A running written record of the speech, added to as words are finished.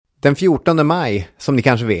Den 14 maj, som ni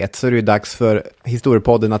kanske vet, så är det ju dags för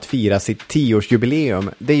Historiepodden att fira sitt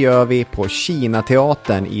 10-årsjubileum. Det gör vi på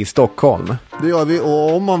Kinateatern i Stockholm. Det gör vi,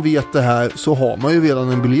 och om man vet det här så har man ju redan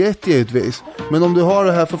en biljett givetvis. Men om du har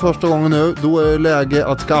det här för första gången nu, då är det läge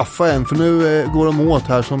att skaffa en, för nu går de åt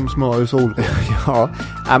här som smör i solsken. Ja,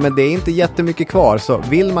 men det är inte jättemycket kvar, så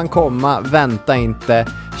vill man komma, vänta inte.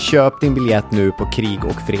 Köp din biljett nu på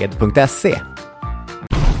krigogfred.se.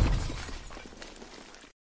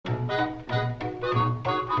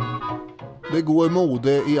 Det går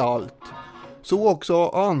mode i allt. Så också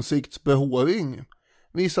ansiktsbehåring.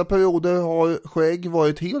 Vissa perioder har skägg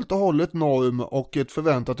varit helt och hållet norm och ett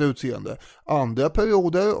förväntat utseende. Andra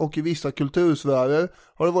perioder och i vissa kultursfärer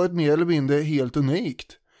har det varit mer eller mindre helt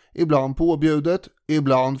unikt. Ibland påbjudet,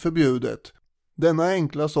 ibland förbjudet. Denna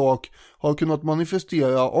enkla sak har kunnat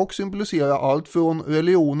manifestera och symbolisera allt från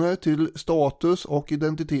religioner till status och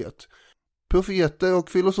identitet. Profeter och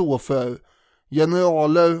filosofer,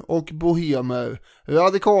 generaler och bohemer,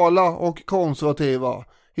 radikala och konservativa.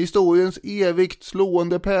 Historiens evigt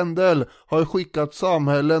slående pendel har skickat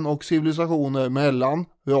samhällen och civilisationer mellan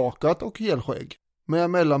rakat och helskägg, med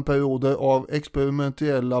mellanperioder av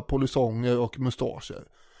experimentella polisonger och mustascher.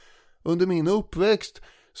 Under min uppväxt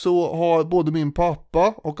så har både min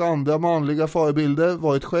pappa och andra manliga förebilder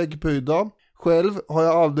varit skäggprydda. Själv har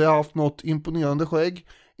jag aldrig haft något imponerande skägg.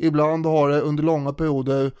 Ibland har det under långa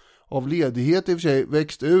perioder av ledighet i och för sig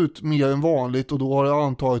växt ut mer än vanligt, och då har jag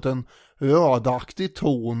antagit en rödaktig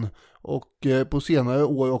ton och på senare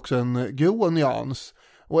år också en grå nyans.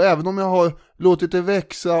 Och även om jag har låtit det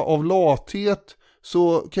växa av lathet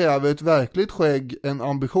så kräver ett verkligt skägg en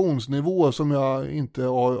ambitionsnivå som jag inte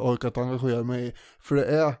har orkat engagera mig i, för det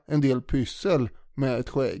är en del pyssel med ett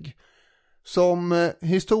skägg. Som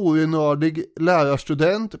historienördig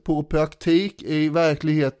lärarstudent på praktik i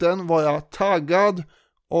verkligheten var jag taggad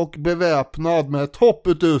och beväpnad med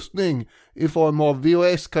topputrustning i form av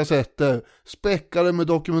VHS-kassetter, späckade med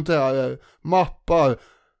dokumentärer, mappar,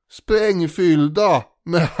 sprängfyllda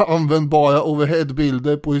med användbara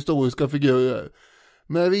overheadbilder på historiska figurer.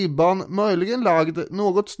 Med ribban möjligen lagd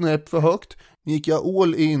något snäpp för högt gick jag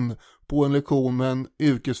all in på en lektion med en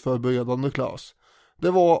yrkesförberedande klass.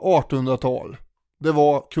 Det var 1800-tal. Det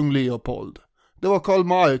var kung Leopold. Det var Karl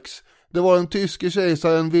Marx. Det var den tyske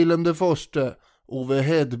kejsaren Wilhelm I.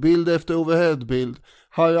 Overheadbild efter overheadbild.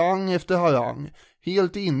 Harang efter harang.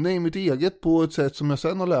 Helt inne i mitt eget på ett sätt som jag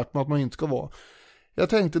sen har lärt mig att man inte ska vara. Jag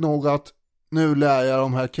tänkte nog att nu lär jag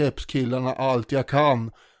de här kepskillarna allt jag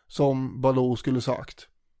kan, som Baloo skulle sagt.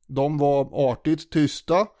 De var artigt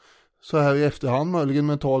tysta, så här i efterhand möjligen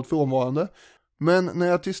mentalt frånvarande. Men när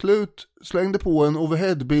jag till slut slängde på en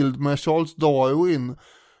overheadbild med Charles Darwin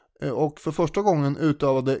och för första gången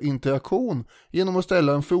utövade interaktion genom att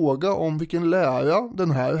ställa en fråga om vilken lära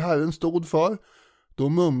den här herren stod för, då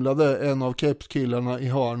mumlade en av kepskillarna i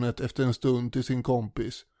hörnet efter en stund till sin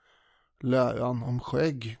kompis: läran om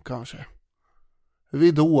skägg kanske.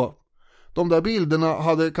 Ridå. De där bilderna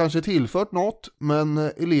hade kanske tillfört något, men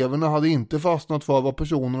eleverna hade inte fastnat för vad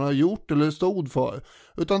personerna gjort eller stod för,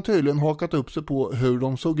 utan tydligen hakat upp sig på hur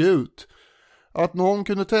de såg ut. Att någon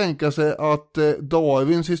kunde tänka sig att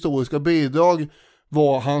Darwins historiska bidrag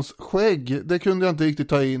var hans skägg, det kunde jag inte riktigt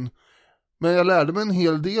ta in. Men jag lärde mig en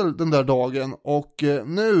hel del den där dagen, och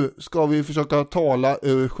nu ska vi försöka tala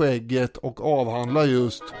ur skägget och avhandla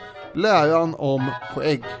just läran om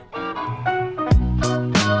skägg.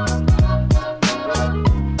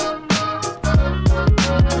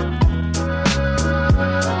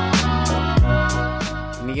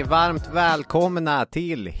 Ni är varmt välkomna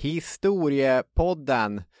till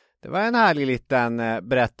Historiepodden. Det var en härlig liten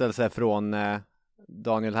berättelse från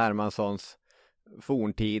Daniel Hermanssons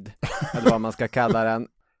forntid, eller vad man ska kalla den.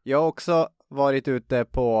 Jag har också varit ute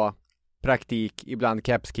på praktik ibland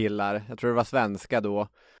kepskillar. Jag tror det var svenska då.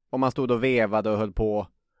 Och man stod och vevade och höll på,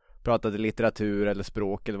 pratade litteratur eller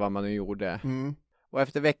språk eller vad man nu gjorde. Och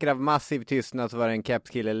efter veckor av massiv tystnad så var det en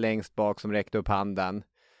kepskille längst bak som räckte upp handen.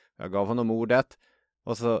 Jag gav honom ordet.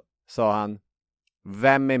 Och så sa han: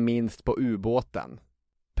 vem är minst på ubåten?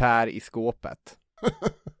 Per i skåpet.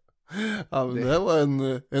 Ja, men det var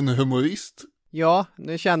en humorist. Ja,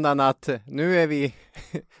 nu kände han att nu är vi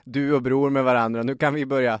du och bror med varandra. Nu kan vi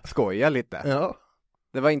börja skoja lite. Ja.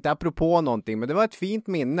 Det var inte apropå någonting, men det var ett fint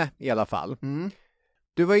minne i alla fall.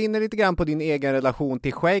 Du var inne lite grann på din egen relation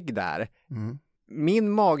till skägg där.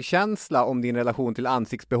 Min magkänsla om din relation till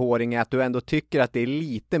ansiktsbehåring är att du ändå tycker att det är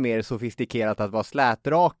lite mer sofistikerat att vara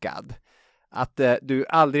slätrakad. Att du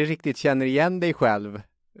aldrig riktigt känner igen dig själv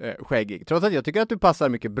skäggig. Trots att jag tycker att du passar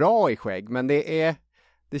mycket bra i skägg. Men det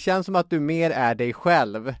känns som att du mer är dig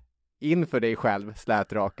själv inför dig själv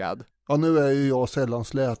slätrakad? Ja, nu är ju jag sällan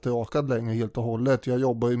slätrakad längre helt och hållet. Jag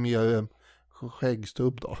jobbar ju mer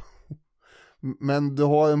skäggstubb då. Men du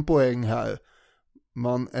har en poäng här.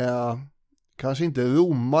 Man är kanske inte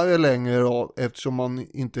romare längre då, eftersom man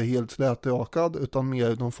inte är helt slätrakad utan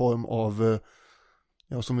mer någon form av,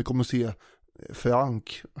 ja, som vi kommer se,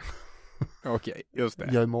 frank. Okej, just det.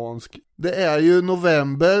 Germansk. Det är ju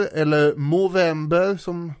november eller movember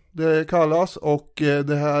som det kallas, och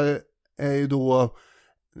det här är ju då,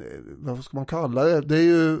 vad ska man kalla det? Det är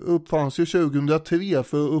ju, uppfanns ju 2003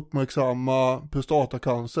 för att uppmärksamma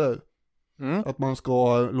prostatacancer. Att man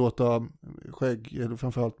ska låta skägg, eller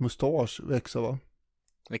framförallt mustasch, växa, va?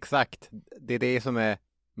 Exakt, det är det som är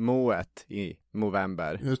moet i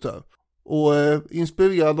november. Just det. Och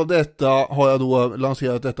inspirerad av detta har jag då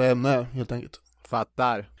lanserat detta ämne helt enkelt.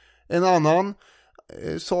 Fattar. En annan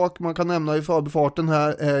sak man kan nämna i förbifarten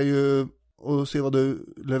här är ju, och se vad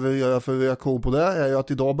du levererar för reaktion på det, är ju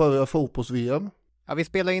att idag börjar fotbolls-VM. Ja, vi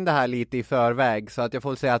spelar in det här lite i förväg, så att jag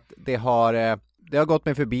får säga att det har gått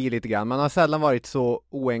mig förbi lite grann. Man har sällan varit så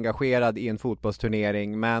oengagerad i en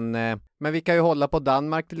fotbollsturnering, men vi kan ju hålla på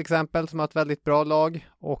Danmark till exempel, som har ett väldigt bra lag,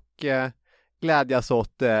 och glädjas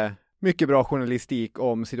åt mycket bra journalistik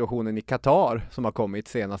om situationen i Qatar som har kommit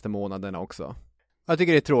senaste månaderna också. Jag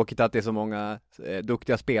tycker det är tråkigt att det är så många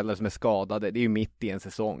duktiga spelare som är skadade. Det är ju mitt i en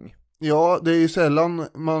säsong. Ja, det är ju sällan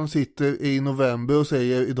man sitter i november och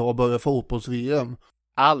säger idag börjar fotbolls-VM.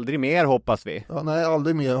 Aldrig mer, hoppas vi. Ja, nej,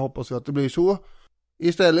 aldrig mer hoppas vi att det blir så.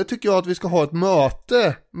 Istället tycker jag att vi ska ha ett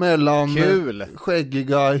möte mellan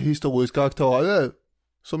skäggiga historiska aktörer,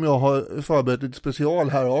 som jag har förberett lite special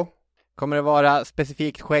här då. Kommer det vara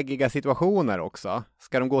specifikt skäggiga situationer också?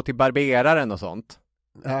 Ska de gå till barberaren och sånt?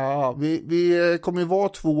 Ja, vi kommer ju vara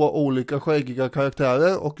 2 olika skäggiga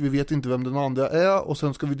karaktärer och vi vet inte vem den andra är, och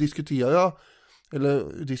sen ska vi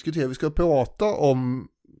vi ska prata om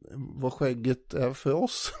vad skägget är för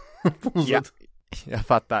oss. Ja, jag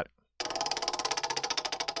fattar.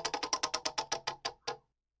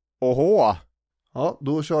 Oho! Ja,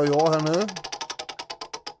 då kör jag här nu.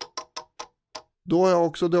 Då har jag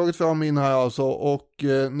också dragit fram min här alltså, och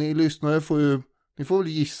ni lyssnare får väl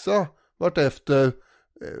gissa vart efter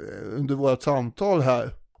under vårt samtal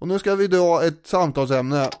här. Och nu ska vi dra ett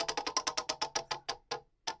samtalsämne.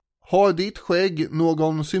 Har ditt skägg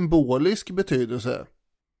någon symbolisk betydelse?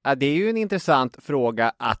 Ja, det är ju en intressant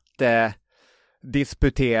fråga att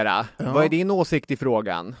disputera. Ja. Vad är din åsikt i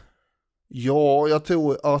frågan? Ja, jag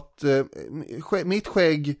tror att mitt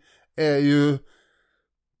skägg är ju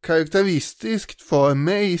karaktäristiskt för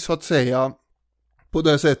mig, så att säga, på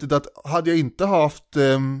det sättet att hade jag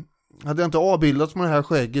inte avbildats med det här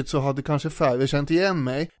skägget så hade kanske färre känt igen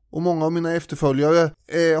mig. Och många av mina efterföljare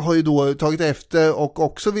har ju då tagit efter och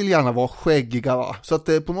också vill gärna vara skäggiga, va? Så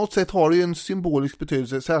att på något sätt har det ju en symbolisk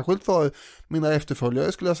betydelse, särskilt för mina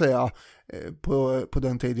efterföljare skulle jag säga, på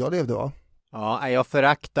den tid jag levde, va? Ja, jag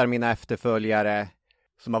föraktar mina efterföljare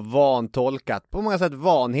som har vantolkat, på många sätt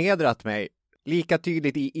vanhedrat mig, lika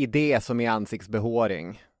tydligt i idé som i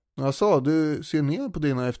ansiktsbehåring. Alltså, du ser ner på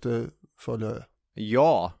dina efterföljare?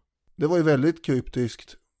 Ja. Det var ju väldigt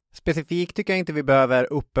kryptiskt. Specifikt tycker jag inte vi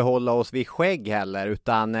behöver uppehålla oss vid skägg heller,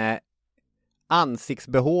 utan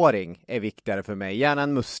ansiktsbehåring är viktigare för mig. Gärna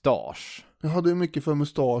en mustasch. Jag hade ju mycket för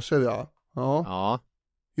mustascher, ja. Ja.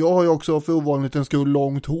 Jag har ju också för ovanlighetens skull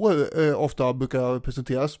långt hår, ofta brukar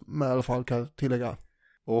presenteras med, i alla fall kan jag tillägga.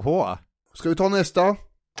 Oho. Ska vi ta nästa?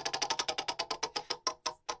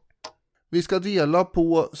 Vi ska dela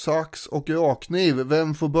på sax och rakkniv.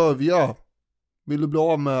 Vem får börja? Vill du bli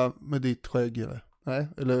av med ditt skägg eller? Nej,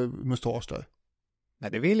 eller mustasch där?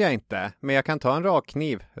 Nej, det vill jag inte. Men jag kan ta en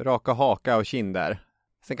rakkniv, raka haka och kinder.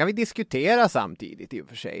 Sen kan vi diskutera samtidigt i och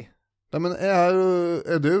för sig. Nej, men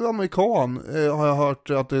är du amerikan? Har jag hört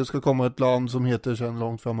att det ska komma ett land som heter sen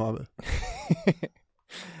långt framöver.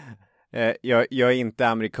 Jag är inte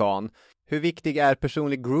amerikan. Hur viktig är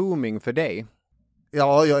personlig grooming för dig?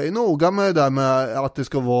 Ja, jag är noga med det där med att det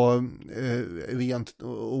ska vara rent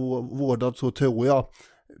och vårdat, så tror jag.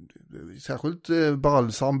 Särskilt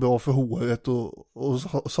balsam, bra för håret och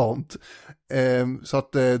sånt. Så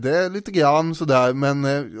att det är lite grann sådär, men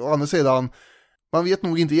å andra sidan, man vet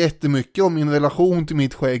nog inte jättemycket om min relation till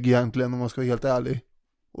mitt skägg egentligen, om man ska vara helt ärlig.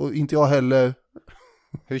 Och inte jag heller.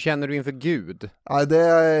 Hur känner du inför Gud? Ja,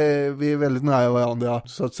 vi är väldigt nära varandra,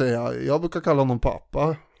 så att säga. Jag brukar kalla honom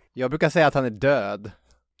pappa. Jag brukar säga att han är död.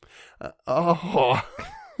 Aha.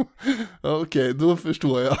 Okej, då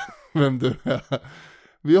förstår jag vem du är.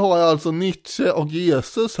 Vi har alltså Nietzsche och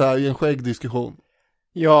Jesus här i en skäggdiskussion.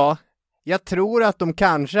 Ja, Jag tror att de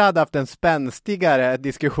kanske hade haft en spänstigare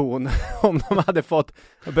diskussion om de hade fått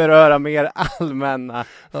beröra mer allmänna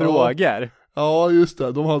frågor. Ja, just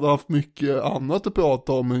det. De hade haft mycket annat att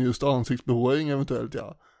prata om än just ansiktsbehåring eventuellt,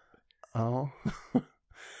 ja.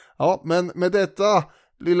 Ja, men med detta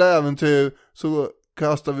lilla äventyr så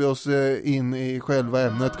kastar vi oss in i själva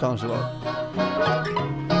ämnet kanske, va?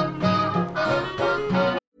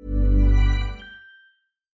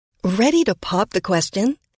 Ready to pop the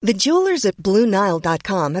question? The jewelers at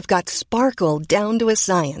BlueNile.com have got sparkle down to a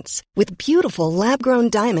science with beautiful lab-grown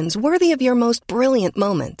diamonds worthy of your most brilliant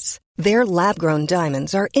moments. Their lab-grown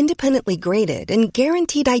diamonds are independently graded and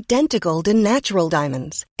guaranteed identical to natural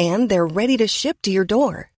diamonds, and they're ready to ship to your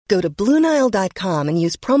door. Go to BlueNile.com and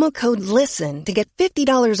use promo code LISTEN to get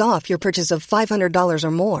 $50 off your purchase of $500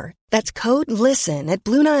 or more. That's code LISTEN at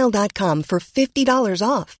BlueNile.com for $50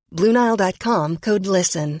 off. BlueNile.com, code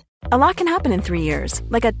LISTEN. A lot can happen in 3 years,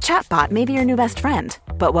 like a chatbot may be your new best friend.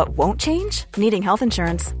 But what won't change? Needing health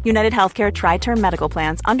insurance. United Healthcare Tri-Term Medical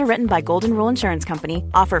Plans, underwritten by Golden Rule Insurance Company,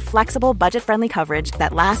 offer flexible, budget-friendly coverage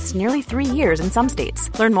that lasts nearly 3 years in some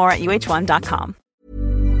states. Learn more at uh1.com.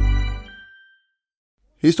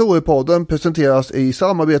 Historiepodden presenteras i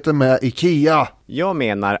samarbete med IKEA. Jag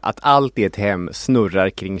menar att allt i ett hem snurrar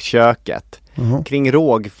kring köket. Kring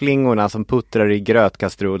rågflingorna som puttrar i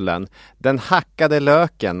grötkastrullen, den hackade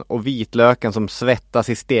löken och vitlöken som svettas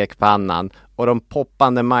i stekpannan och de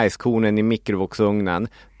poppande majskornen i mikrovågsugnen.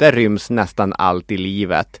 Där ryms nästan allt i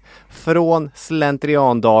livet. Från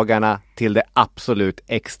slentriandagarna till det absolut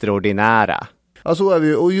extraordinära. Ja, så är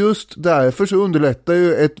vi, och just därför så underlättar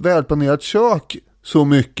ju ett välplanerat kök så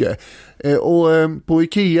mycket. Och på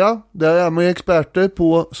IKEA, där är man experter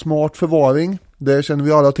på smart förvaring. Det känner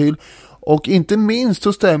vi alla till. Och inte minst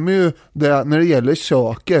så stämmer ju det när det gäller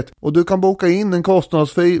köket. Och du kan boka in en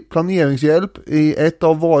kostnadsfri planeringshjälp i ett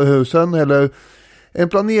av varuhusen eller en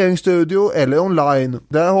planeringsstudio eller online.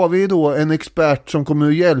 Där har vi då en expert som kommer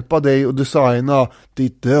att hjälpa dig att designa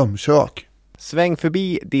ditt drömkök. Sväng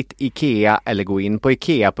förbi ditt IKEA eller gå in på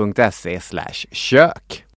ikea.se/kök.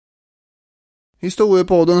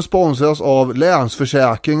 Historiepodden sponsras av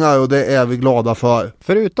Länsförsäkringar och det är vi glada för.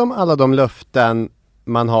 Förutom alla de löften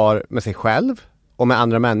man har med sig själv och med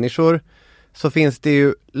andra människor så finns det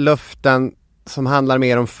ju löften som handlar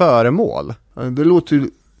mer om föremål. Det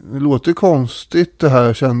låter konstigt det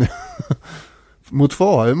här, känner jag. Mot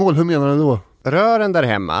föremål, hur menar du då? Rören där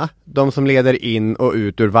hemma, de som leder in och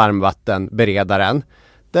ut ur varmvattenberedaren,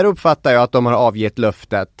 där uppfattar jag att de har avgett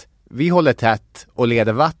löftet: vi håller tätt och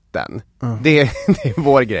leder vatten. Det är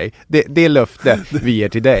vår grej. Det är löfte vi ger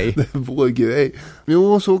till dig. Det är vår grej.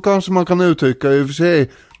 Jo, så kanske man kan uttrycka det i och för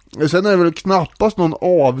sig. Sen är det väl knappast någon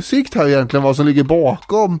avsikt här egentligen vad som ligger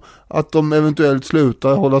bakom att de eventuellt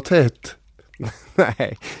slutar hålla tätt.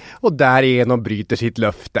 Nej, och därigenom bryter sitt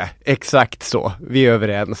löfte. Exakt så, vi är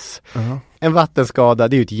överens. En vattenskada,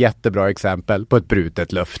 det är ju ett jättebra exempel på ett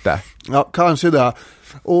brutet löfte. Ja, kanske det.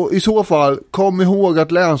 Och i så fall, kom ihåg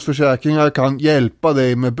att Länsförsäkringar kan hjälpa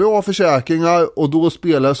dig med bra försäkringar, och då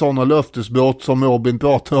spelar sådana löftesbrott som Robin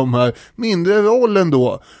pratar om här mindre roll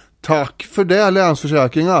ändå. Tack för det,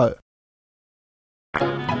 Länsförsäkringar.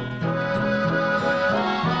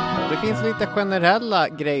 Det finns lite generella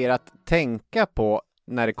grejer att tänka på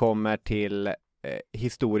när det kommer till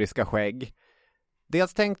historiska skägg.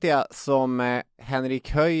 Dels tänkte jag, som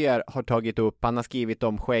Henrik Höjer har tagit upp, han har skrivit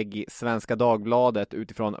om skägg i Svenska Dagbladet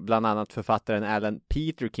utifrån bland annat författaren Alan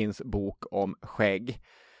Peterkins bok om skägg.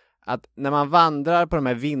 Att när man vandrar på de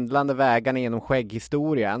här vindlande vägarna genom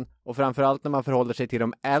skägghistorien, och framförallt när man förhåller sig till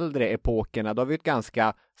de äldre epokerna, då har vi ett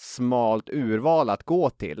ganska smalt urval att gå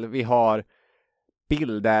till. Vi har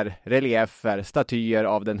bilder, reliefer, statyer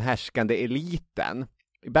av den härskande eliten.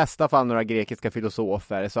 I bästa fall några grekiska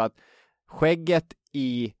filosofer, så att skägget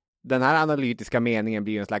i den här analytiska meningen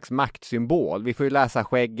blir en slags maktsymbol. Vi får ju läsa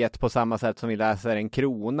skägget på samma sätt som vi läser en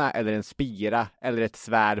krona eller en spira eller ett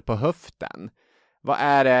svärd på höften. Vad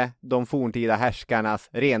är det de forntida härskarnas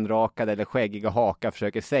renrakade eller skäggiga haka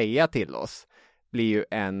försöker säga till oss? Blir ju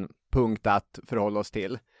en punkt att förhålla oss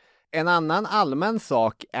till. En annan allmän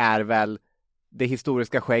sak är väl det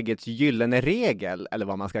historiska skäggets gyllene regel, eller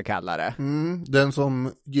vad man ska kalla det. Den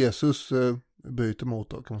som Jesus byter mot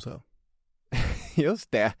då, kan man säga.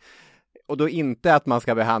 Just det. Och då inte att man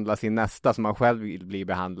ska behandla sin nästa som man själv vill bli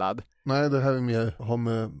behandlad. Nej, det här är mer har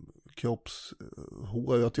med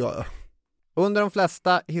kroppshår att göra. Under de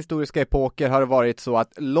flesta historiska epoker har det varit så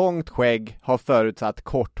att långt skägg har förutsatt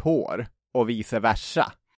kort hår och vice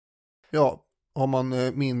versa. Ja, har man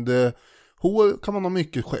mindre hår kan man ha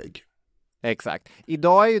mycket skägg. Exakt.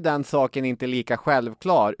 Idag är ju den saken inte lika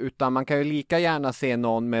självklar, utan man kan ju lika gärna se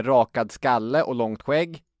någon med rakad skalle och långt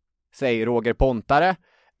skägg, säg Roger Pontare,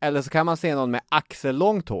 eller så kan man se någon med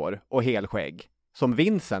axellångt hår och helskägg, som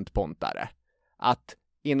Vincent Pontare. Att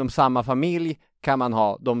inom samma familj kan man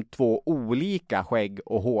ha de två olika skägg-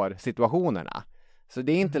 och hårsituationerna. Så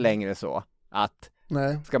det är inte längre så att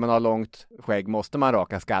ska man ha långt skägg måste man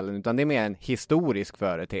raka skallen, utan det är mer en historisk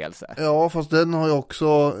företeelse. Ja, fast den har ju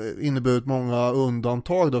också inneburit många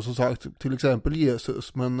undantag då, som sagt, till exempel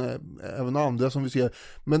Jesus, men även andra som vi ser.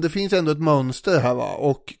 Men det finns ändå ett mönster här, va?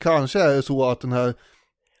 Och kanske är det så att den här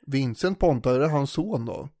Vincent Pontare är hans son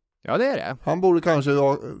då. Ja, det är det. Han borde kanske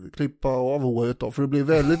klippa av håret då, för det blir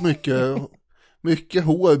väldigt mycket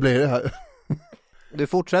hår blir det här. Du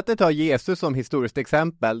fortsätter ta Jesus som historiskt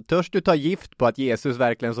exempel. Törs du ta gift på att Jesus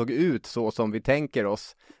verkligen såg ut så som vi tänker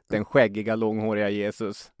oss den skäggiga, långhåriga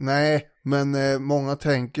Jesus? Nej, men många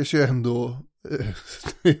tänker sig ändå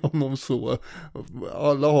honom så.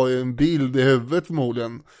 Alla har ju en bild i huvudet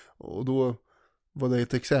förmodligen. Och då var det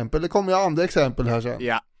ett exempel. Det kommer ju andra exempel här sen.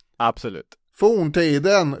 Ja, absolut.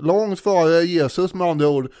 Forntiden, långt före Jesus med andra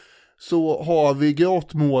ord, så har vi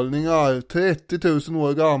grottmålningar 30 000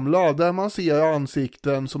 år gamla där man ser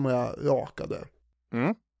ansikten som är rakade.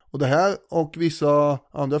 Mm. Och det här och vissa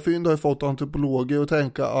andra fynd har fått antropologer att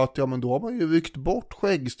tänka att ja, men då har man ju ryckt bort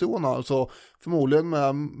skäggstrån, alltså förmodligen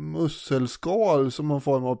med musselskal som en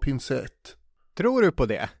form av pincett. Tror du på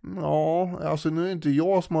det? Ja, alltså nu är det inte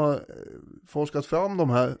jag som har forskat fram de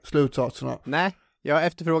här slutsatserna. Nej, jag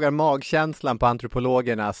efterfrågar magkänslan på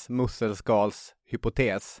antropologernas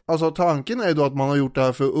musselskalshypotes. Alltså tanken är då att man har gjort det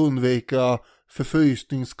här för att undvika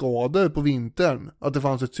förfrysningsskador på vintern. Att det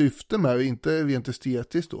fanns ett syfte med det, inte rent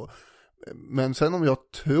estetiskt då. Men sen om jag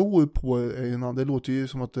tror på det låter ju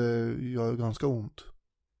som att det gör ganska ont.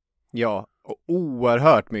 Ja, och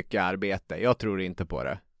oerhört mycket arbete. Jag tror inte på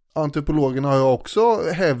det. Antropologerna har ju också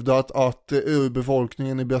hävdat att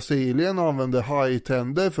urbefolkningen i Brasilien använder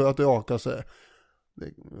hajtänder för att raka sig.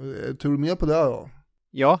 Tror du mer på det då?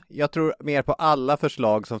 Ja, jag tror mer på alla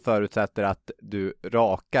förslag som förutsätter att du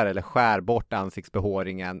rakar eller skär bort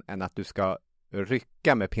ansiktsbehåringen än att du ska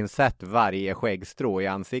rycka med pincett varje skäggstrå i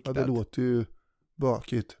ansiktet. Ja, det låter ju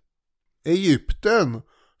bökigt. Egypten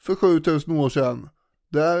för 7000 år sedan.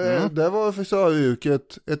 Där var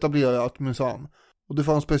frisöryrket etablerat minsann. Och det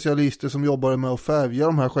fanns specialister som jobbade med att färga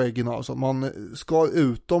de här skäggen. Alltså man skar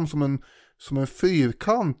ut dem som en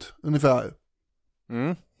fyrkant ungefär.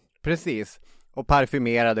 Mm, precis. Och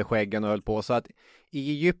parfymerade skäggen och höll på. Så att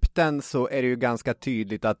i Egypten så är det ju ganska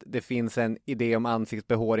tydligt att det finns en idé om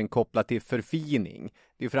ansiktsbehåring kopplat till förfining.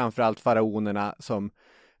 Det är framförallt faraonerna som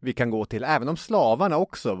vi kan gå till. Även om slavarna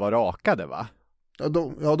också var rakade, va?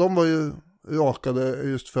 Ja, de var ju rakade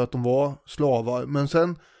just för att de var slavar. Men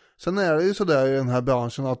sen är det ju sådär i den här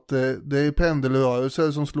branschen att det är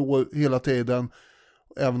pendelrörelser som slår hela tiden.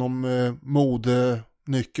 Även om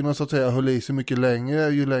modenyckeln så att säga höll i sig mycket längre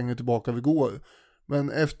ju längre tillbaka vi går. Men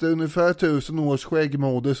efter ungefär 1000 års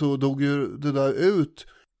skäggmode så dog ju det där ut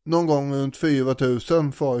någon gång runt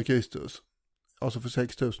 4000 före Kristus. Alltså för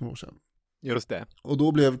 6000 år sedan. Just det. Och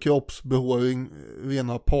då blev kroppsbehåring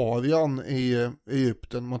rena parian i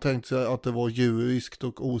Egypten. Man tänkte sig att det var djuriskt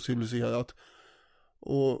och ociviliserat.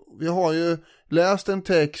 Och vi har ju läst en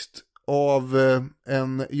text av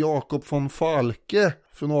en Jakob von Falke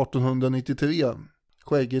från 1893.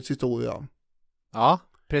 Skäggets historia. Ja,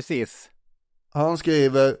 precis. Han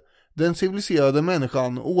skriver: den civiliserade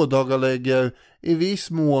människan ådagalägger i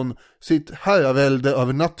viss mån sitt herravälde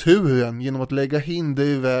över naturen genom att lägga hinder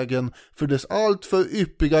i vägen för dess allt för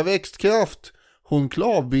yppiga växtkraft. Hon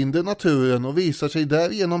klavbinder naturen och visar sig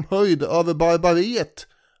därigenom höjd över barbariet,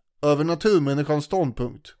 över naturmänniskans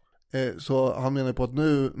ståndpunkt. Så han menar på att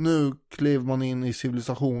nu klev man in i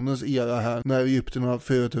civilisationens era här när Egypterna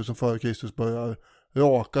 4000 före Kristus börjar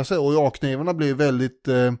raka sig, och rakknivarna blir väldigt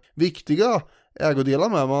viktiga ägodelar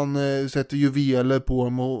med. Man sätter juveler på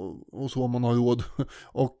dem och så man har råd.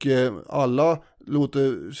 Och alla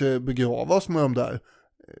låter sig begravas med de där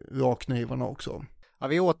rakknivarna också. Ja,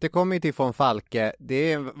 vi återkommer till von Falke.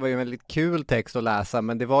 Det var ju en väldigt kul text att läsa,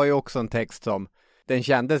 men det var ju också en text som den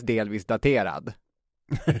kändes delvis daterad.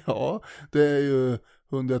 Ja, det är ju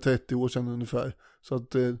 130 år sedan ungefär. Så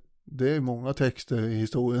att det är många texter i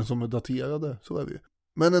historien som är daterade, så är vi.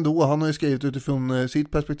 Men ändå, han har ju skrivit utifrån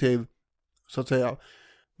sitt perspektiv, så att säga.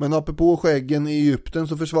 Men apropå skäggen i Egypten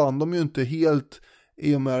så försvann de ju inte helt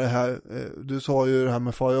i och med det här. Du sa ju det här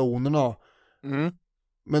med faraonerna. Mm.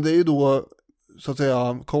 Men det är ju då, så att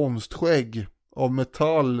säga, konstskägg av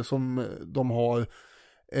metall som de har.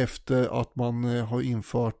 efter att man har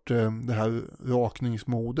infört det här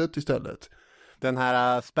rakningsmodet istället. Den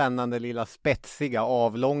här spännande lilla spetsiga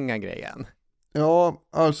avlånga grejen. Ja,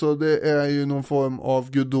 alltså det är ju någon form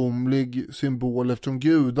av gudomlig symbol eftersom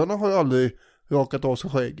gudarna har ju aldrig rakat av sig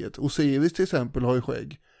skägget. Osiris till exempel har ju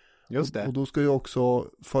skägg. Just det. Och då ska ju också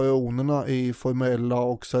faraonerna i formella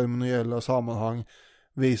och ceremoniella sammanhang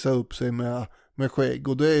visa upp sig med skägg.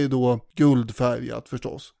 Och det är ju då guldfärgat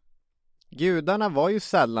förstås. Gudarna var ju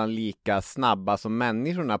sällan lika snabba som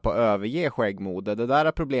människorna på att överge skäggmode. Det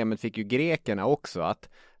där problemet fick ju grekerna också, att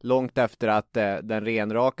långt efter att den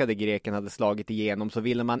renrakade greken hade slagit igenom så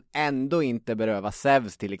ville man ändå inte beröva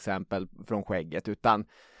Zeus till exempel från skägget, utan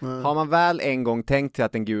har man väl en gång tänkt sig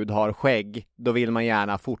att en gud har skägg, då vill man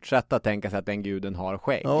gärna fortsätta tänka sig att den guden har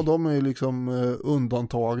skägg. Ja, de är ju liksom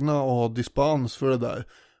undantagna och har dispens för det där.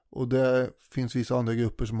 Och det finns vissa andra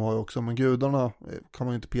grupper som har också, men gudarna kan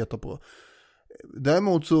man inte peta på.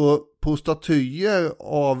 Däremot så på statyer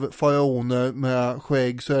av faraoner med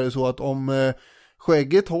skägg så är det så att om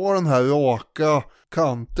skägget har den här raka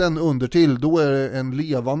kanten under till, då är det en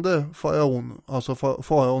levande faraon. Alltså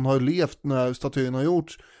faraon har levt när statyn har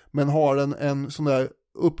gjorts, men har den en sån där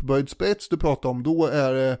uppböjd spets du pratar om, då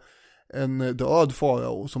är det en död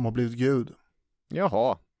farao som har blivit gud.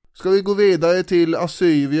 Jaha. Ska vi gå vidare till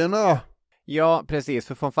assyrierna? Ja, precis.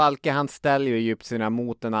 För von Falke, han ställer ju egyptierna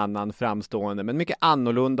mot en annan framstående men mycket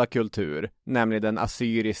annorlunda kultur, nämligen den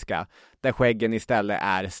assyriska, där skäggen istället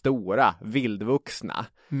är stora, vildvuxna.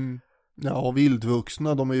 Ja,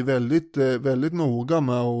 vildvuxna, de är ju väldigt, väldigt noga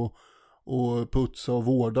med att putsa och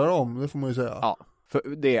vårda dem, det får man ju säga. Ja, för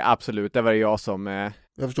det är absolut, det var jag som...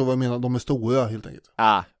 Jag förstår vad jag menar, de är stora helt enkelt.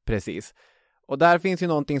 Ja, precis. Och där finns ju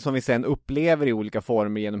någonting som vi sen upplever i olika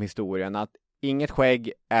former genom historien, att inget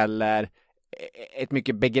skägg eller ett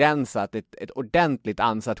mycket begränsat, ett ordentligt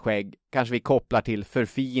ansatt skägg kanske vi kopplar till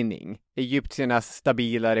förfining. Egyptiernas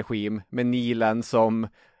stabila regim med Nilen som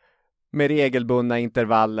med regelbundna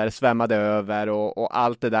intervaller svämmade över och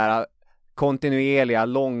allt det där kontinuerliga,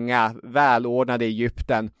 långa, välordnade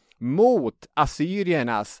Egypten mot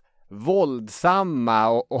assyriernas våldsamma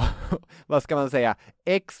och vad ska man säga,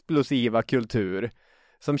 explosiva kultur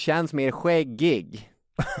som känns mer skäggig.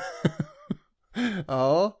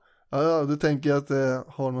 Ja, du tänker att det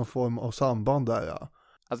har någon form av samband där, ja.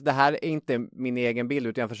 Alltså det här är inte min egen bild,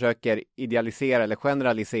 utan jag försöker idealisera eller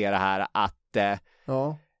generalisera här att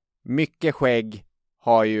mycket skägg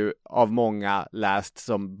har ju av många läst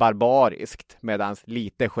som barbariskt, medan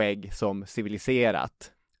lite skägg som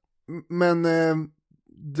civiliserat. Men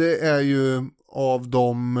det är ju av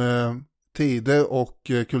de tider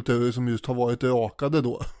och kulturer som just har varit rakade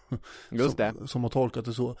då. Just det. Som har tolkat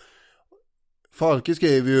det så. Falke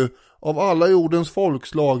skrev ju: av alla jordens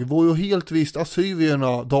folkslag var ju helt visst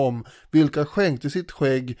assyrierna de, vilka skänkte sitt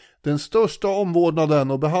skägg den största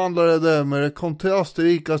omvårdnaden och behandlade det med det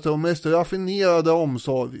kontrastrikaste och mest raffinerade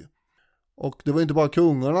omsorg. Och det var inte bara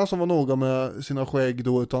kungarna som var noga med sina skägg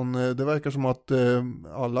då, utan det verkar som att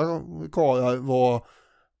alla karlar var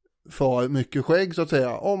för mycket skägg så att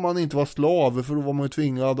säga, om man inte var slav, för då var man ju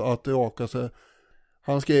tvingad att raka sig.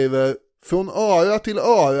 Han skriver: från öra till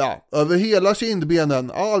öra, över hela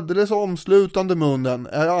kindbenen, alldeles omslutande munnen,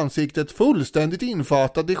 är ansiktet fullständigt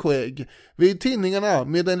infattat i skägg. Vid tinningarna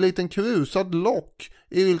med en liten krusad lock,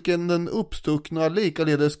 i vilken den uppstuckna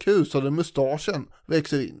likaledes krusade mustaschen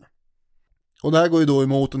växer in. Och det här går ju då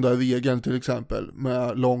emot den där regeln till exempel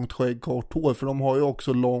med långt skägg, kort hår, för de har ju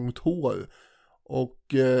också långt hår. Och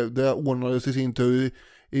det ordnades i sin tur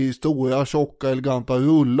i stora, tjocka, eleganta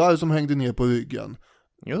rullar som hängde ner på ryggen.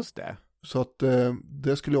 Just det. Så att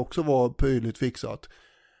det skulle också vara prydligt fixat.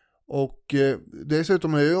 Och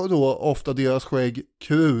dessutom är ju då ofta deras skägg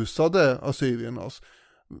krusade, assyriernas.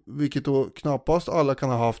 Vilket då knappast alla kan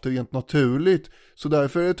ha haft rent naturligt. Så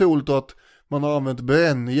därför är det troligt att man har använt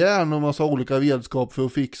brännjärn och massa olika redskap för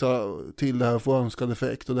att fixa till det här och få önskad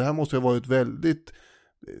effekt. Och det här måste ha varit väldigt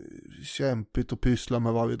kämpigt att pyssla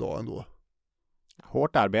med varje dag ändå.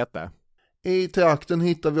 Hårt arbete. I trakten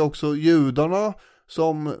hittar vi också judarna,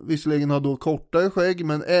 som visserligen har då kortare skägg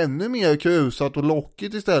men ännu mer krusat och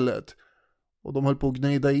lockigt istället. Och de höll på att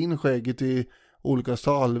gnida in skägget i olika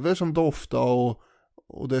salver som doftade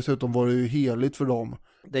och dessutom var det ju heligt för dem.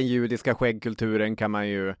 Den judiska skäggkulturen kan man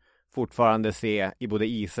ju fortfarande se i både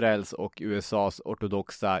Israels och USAs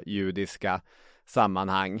ortodoxa judiska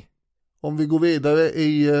sammanhang. Om vi går vidare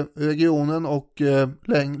i regionen och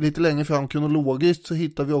lite längre fram kronologiskt så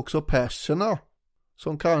hittar vi också perserna,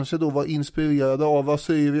 som kanske då var inspirerade av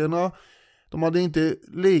assyrierna. De hade inte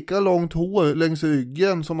lika långt hår längs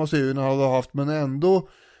ryggen som assyrierna hade haft, men ändå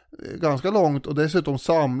ganska långt och dessutom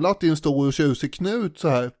samlat i en stor och tjusig knut så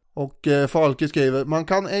här. Och Falke skriver: man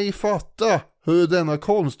kan ej fatta hur denna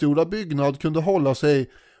konstgjorda byggnad kunde hålla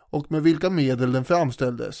sig och med vilka medel den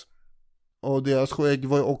framställdes. Och deras skägg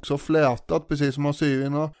var ju också flätat precis som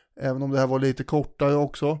assyrierna, även om det här var lite kortare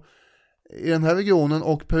också. I den här regionen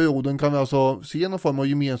och perioden kan vi alltså se någon form av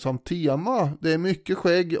gemensamt tema. Det är mycket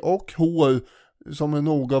skägg och hår som är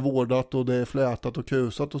noga vårdat och det är flätat och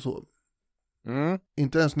krusat och så.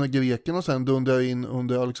 Inte ens när grekerna sen dundrar in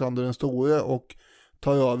under Alexander den store och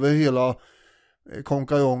tar över hela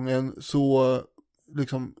konkarongen, så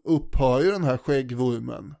liksom upphör ju den här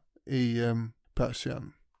skäggvurmen i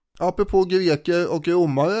Persien. Apropå greker och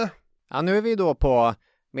romare. Ja, nu är vi då på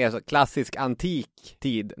mer så klassisk antik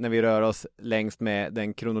tid när vi rör oss längs med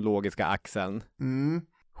den kronologiska axeln.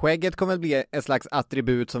 Skägget kommer att bli ett slags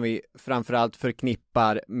attribut som vi framförallt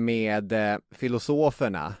förknippar med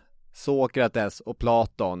filosoferna. Sokrates och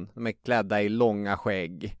Platon, de är klädda i långa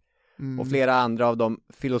skägg. Och flera andra av de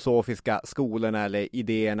filosofiska skolorna eller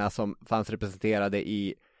idéerna som fanns representerade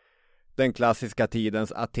i den klassiska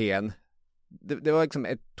tidens Aten. Det var liksom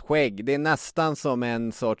ett skägg. Det är nästan som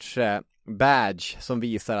en sorts badge som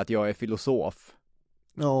visar att jag är filosof.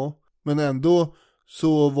 Ja, men ändå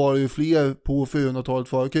så var det ju fler på 400-talet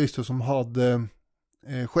före Kristus som hade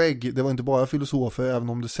skägg. Det var inte bara filosofer, även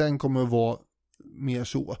om det sen kommer att vara mer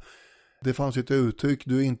så. Det fanns ju ett uttryck: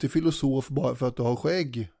 du är inte filosof bara för att du har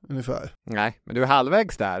skägg, ungefär. Nej, men du är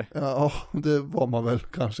halvvägs där. Ja, det var man väl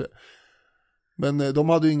kanske. Men de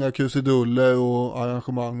hade ju inga krusiduller och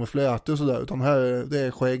arrangemang med flätor och sådär, utan här det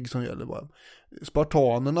är skägg som gäller bara.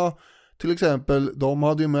 Spartanerna till exempel, de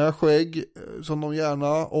hade ju med skägg som de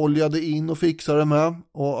gärna oljade in och fixade med.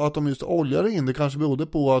 Och att de just oljade in, det kanske berodde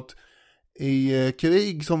på att i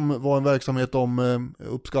krig, som var en verksamhet de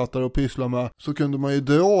uppskattade och pysslade med, så kunde man ju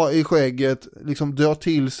dra i skägget, liksom dra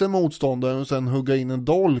till sig motståndaren och sen hugga in en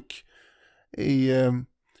dolk i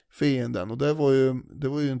fienden. Och det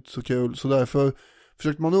var ju inte så kul, så därför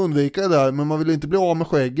försökte man undvika det där, men man ville inte bli av med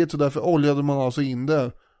skägget, så därför oljade man alltså in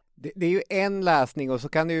det. Det är ju en läsning, och så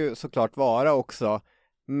kan det ju såklart vara också,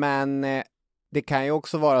 men det kan ju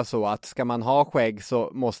också vara så att ska man ha skägg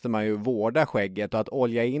så måste man ju vårda skägget, och att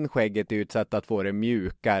olja in skägget är ju ett sätt att få det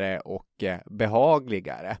mjukare och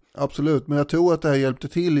behagligare. Absolut, men jag tror att det här hjälpte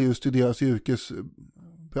till just i deras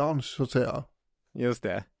yrkesbransch så att säga. Just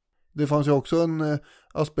det. Det fanns ju också en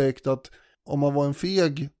aspekt att om man var en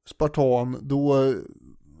feg spartan då,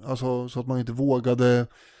 alltså så att man inte vågade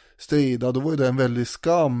strida, då var ju det en väldig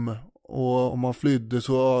skam, och om man flydde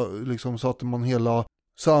så liksom satte man hela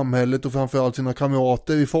samhället och framförallt sina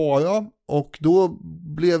kamrater i fara, och då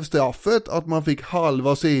blev straffet att man fick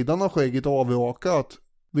halva sidan av skägget avrakat,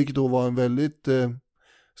 vilket då var en väldigt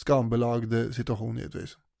skambelagd situation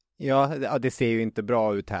givetvis. Ja, det ser ju inte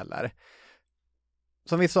bra ut heller.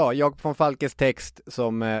 Som vi sa, Jakob von Falkes text,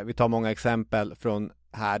 som vi tar många exempel från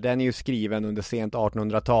här, den är ju skriven under sent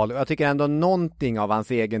 1800-tal, och jag tycker ändå någonting av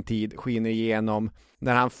hans egen tid skiner igenom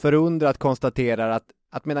när han förundrat konstaterar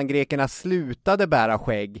att medan grekerna slutade bära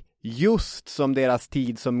skägg, just som deras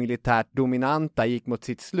tid som militärt dominanta gick mot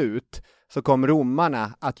sitt slut, så kom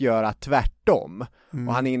romarna att göra tvärtom.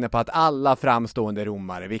 Och han är inne på att alla framstående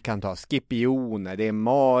romare, vi kan ta Scipione, det är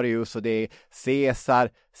Marius och det är Caesar,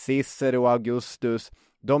 Cicero och Augustus,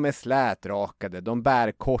 de är slätrakade, de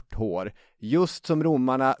bär kort hår. Just som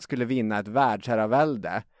romarna skulle vinna ett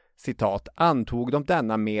världsherravälde, citat, antog de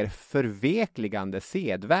denna mer förvekligande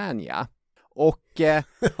sedvänja. Och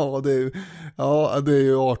ja, det är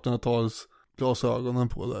ju 1800-tals glasögonen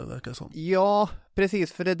på det, verkar som. Ja,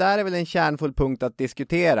 precis, för det där är väl en kärnfull punkt att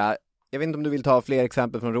diskutera. Jag vet inte om du vill ta fler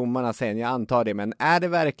exempel från romarna sen, jag antar det, men är det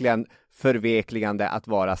verkligen förvekligande att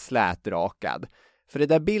vara slätrakad? För det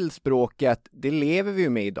där bildspråket, det lever vi ju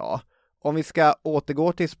med idag. Om vi ska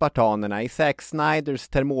återgå till spartanerna, i Zack Snyders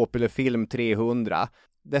Thermopylae-film 300,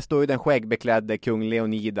 där står ju den skäggbeklädde kung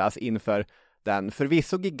Leonidas inför den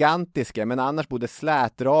förvisso gigantiska men annars både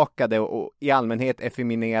slätrakade och i allmänhet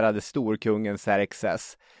effeminerade storkungen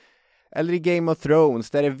Xerxes. Eller i Game of Thrones,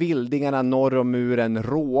 där är vildingarna norr om muren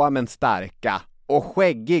råa men starka och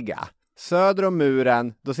skäggiga. Söder om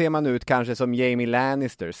muren, då ser man ut kanske som Jaime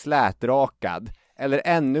Lannister, slätrakad. Eller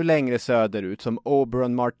ännu längre söderut som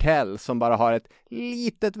Oberyn Martell, som bara har ett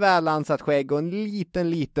litet välansat skägg och en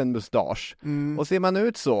liten mustasch. Och ser man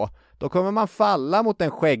ut så, då kommer man falla mot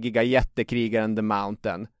den skäggiga jättekrigaren The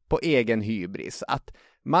Mountain på egen hybris. Att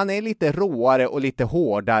man är lite råare och lite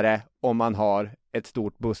hårdare om man har ett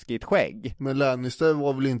stort buskigt skägg. Men Lannister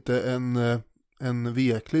var väl inte en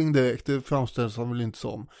vekling direkt, det framställs han väl inte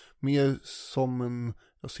som. Mer som en,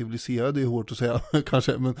 civiliserad är hårt att säga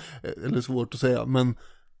kanske, men, eller svårt att säga, men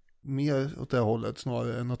mer åt det hållet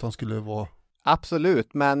snarare än att han skulle vara...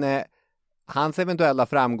 Absolut, men hans eventuella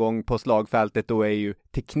framgång på slagfältet då är ju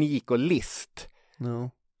teknik och list.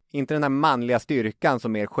 No. Inte den här manliga styrkan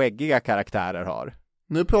som mer skäggiga karaktärer har.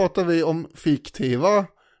 Nu pratar vi om fiktiva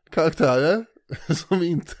karaktärer som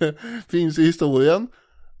inte finns i historien.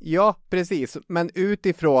 Ja, precis. Men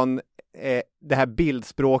utifrån det här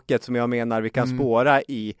bildspråket som jag menar vi kan spåra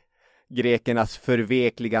i grekernas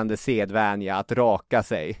förvekligande sedvänja att raka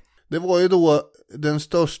sig. Det var ju då den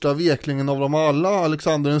största veklingen av dem alla,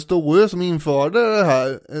 Alexander den store, som införde det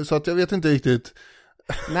här. Så att jag vet inte riktigt.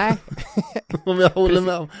 Nej. Om jag håller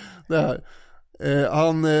med om det här.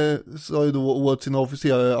 Han sa ju då åt sina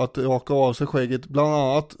officerare att raka av sig skägget, bland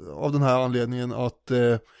annat av den här anledningen att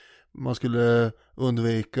man skulle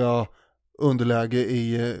undvika underläge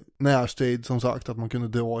i närstrid, som sagt, att man kunde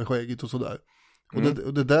dra i skägget och sådär.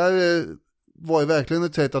 Och det där var ju verkligen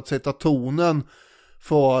ett sätt att sätta tonen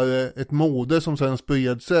för ett mode som sen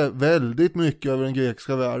spred sig väldigt mycket över den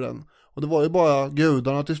grekiska världen. Och det var ju bara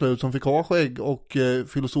gudarna till slut som fick ha skägg och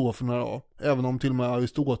filosoferna då. Även om till och med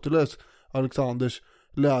Aristoteles, Alexanders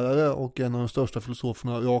lärare och en av de största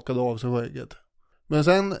filosoferna, rakade av sig skägget. Men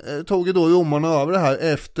sen tog ju då romarna över det här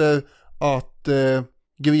efter att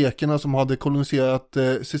grekerna som hade koloniserat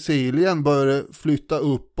Sicilien började flytta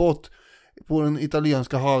uppåt på den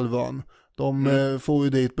italienska halvön. De får ju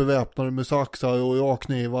dit beväpnade med saxar och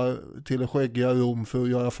rakknivar till det skäggiga Rom för att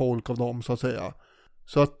göra folk av dem, så att säga.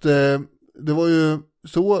 Så att det var ju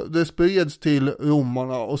så det spreds till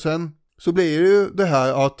romarna. Och sen så blir det ju det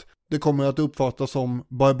här att det kommer att uppfattas som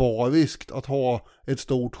barbariskt att ha ett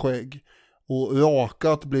stort skägg. Och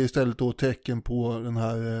rakat blir istället då tecken på den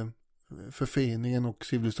här förfiningen och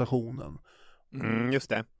civilisationen. Just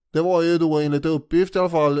det. Det var ju då enligt uppgift i alla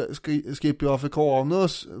fall Scipio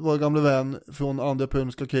Africanus, vår gamla vän från andra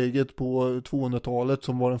puniska kriget på 200-talet,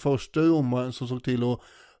 som var den första romaren som såg till att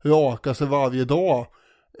raka sig varje dag.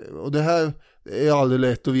 Och det här är aldrig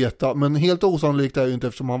lätt att veta, men helt osannolikt är det inte,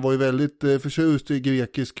 eftersom han var ju väldigt förtjust i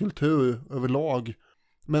grekisk kultur överlag.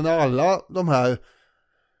 Men alla de här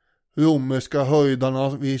romerska höjdarna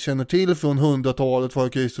vi känner till från 100-talet före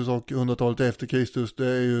Kristus och 100-talet efter Kristus, det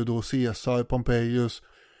är ju då Caesar, Pompejus,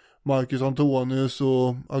 Marcus Antonius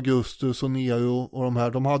och Augustus och Nero och de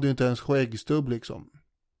här, de hade ju inte ens skäggstubb liksom.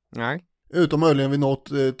 Nej. Utom möjligen vid något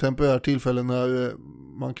temporärt tillfälle när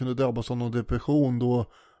man kunde drabbas av någon depression, då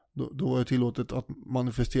var det tillåtet att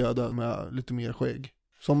manifestera där med lite mer skägg.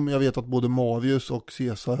 Som jag vet att både Marius och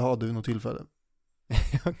Caesar hade vid något tillfälle.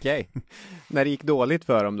 Okej. När det gick dåligt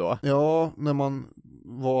för dem då? Ja, när man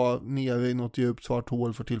var nere i något djupt svart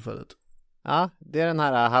hål för tillfället. Ja, det är den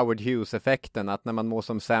här Howard Hughes-effekten, att när man mår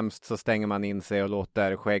som sämst så stänger man in sig och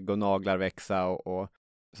låter skägg och naglar växa och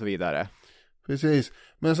så vidare. Precis.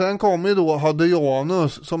 Men sen kom ju då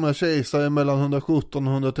Hadrianus som är kejsare mellan 117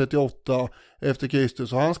 och 138 efter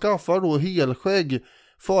Kristus. Och han skaffar då helskägg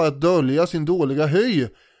för att dölja sin dåliga hy.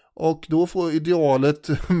 Och då får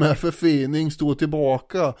idealet med förfining stå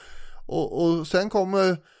tillbaka. Och sen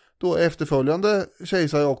kommer då efterföljande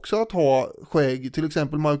kejsare också att ha skägg. Till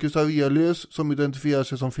exempel Marcus Aurelius som identifierar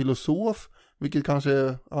sig som filosof. Vilket kanske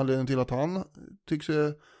är anledningen till att han tycks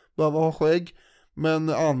behöva ha skägg. Men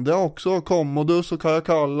andra också, Commodus och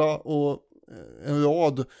Caracalla och en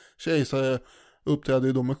rad kejsare uppträder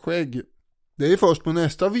ju då med skägg. Det är först på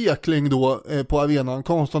nästa vekling då på arenan,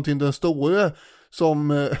 Konstantin den store,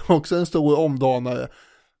 som också är en stor omdanare,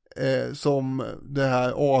 som det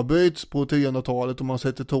här avbryts på 300-talet och man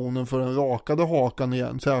sätter tonen för den rakade hakan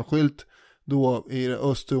igen, särskilt då i det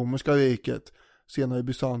östromerska riket, senare i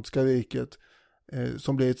bysantiska riket,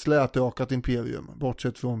 som blir ett slätrakat imperium,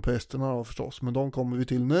 bortsett från prästerna då förstås, men de kommer vi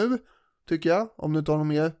till nu, tycker jag, om du inte har något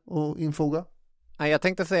mer att infoga. Jag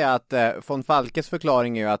tänkte säga att von Falkes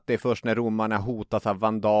förklaring är ju att det är först när romarna hotas av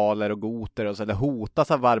vandaler och goter och så, eller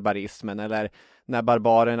hotas av barbarismen, eller när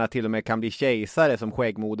barbarerna till och med kan bli kejsare som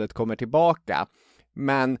skäggmodet kommer tillbaka.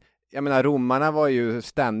 Men jag menar, romarna var ju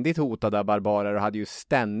ständigt hotade av barbarer och hade ju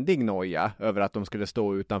ständig noja över att de skulle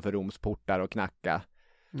stå utanför Roms portar och knacka.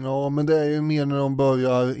 Ja, men det är ju mer när de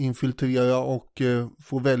börjar infiltrera och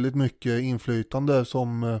få väldigt mycket inflytande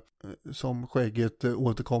som skägget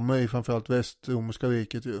återkommer i framförallt västromerska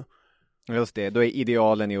riket ju. Just det, då är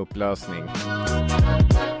idealen i upplösning.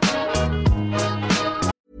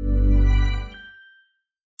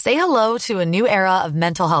 Say hello to a new era of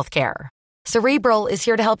mental health care. Cerebral is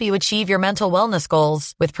here to help you achieve your mental wellness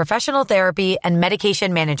goals with professional therapy and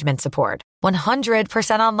medication management support.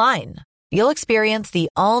 100% online. You'll experience the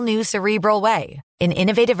all-new Cerebral Way, an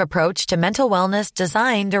innovative approach to mental wellness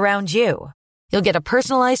designed around you. You'll get a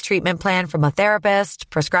personalized treatment plan from a therapist,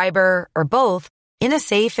 prescriber, or both in a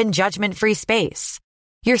safe and judgment-free space.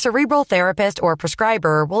 Your Cerebral therapist or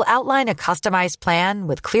prescriber will outline a customized plan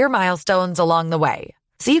with clear milestones along the way,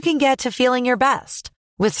 so you can get to feeling your best.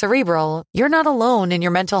 With Cerebral, you're not alone in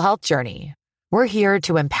your mental health journey. We're here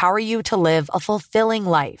to empower you to live a fulfilling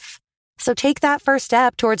life. So take that first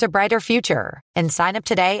step towards a brighter future and sign up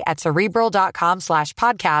today at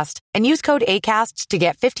Cerebral.com/podcast and use code ACAST to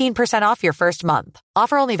get 15% off your first month.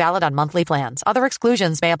 Offer only valid on monthly plans. Other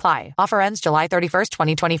exclusions may apply. Offer ends July 31st,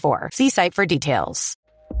 2024. See site for details.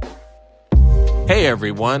 Hey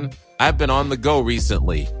everyone, I've been on the go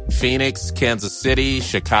recently. Phoenix, Kansas City,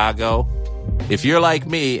 Chicago. If you're like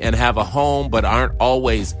me and have a home but aren't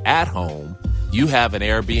always at home, you have an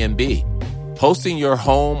Airbnb. Hosting your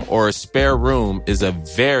home or a spare room is a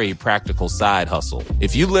very practical side hustle.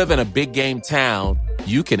 If you live in a big game town,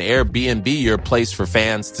 you can Airbnb your place for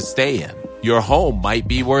fans to stay in. Your home might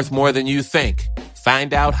be worth more than you think.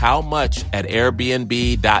 Find out how much at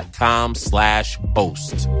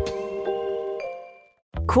airbnb.com/host.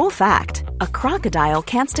 Cool fact, a crocodile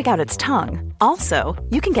can't stick out its tongue. Also,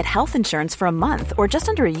 you can get health insurance for a month or just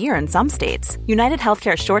under a year in some states. United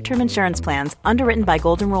Healthcare short-term insurance plans, underwritten by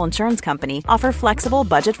Golden Rule Insurance Company, offer flexible,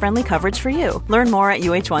 budget-friendly coverage for you. Learn more at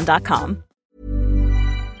uh1.com.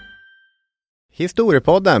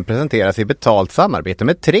 Historiepodden presenteras i betalt samarbete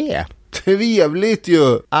med 3. Trevligt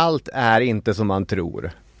ju! Allt är inte som man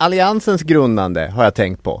tror. Alliansens grundande har jag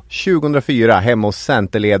tänkt på. 2004 hemma hos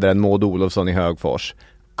centerledaren Maud Olofsson i Högfors.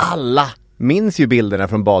 Alla minns ju bilderna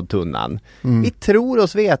från badtunnan. Vi tror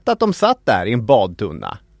oss veta att de satt där i en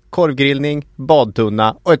badtunna. Korvgrillning,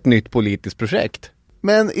 badtunna och ett nytt politiskt projekt.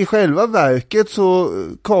 Men i själva verket så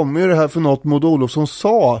kommer ju det här från något Maud Olofsson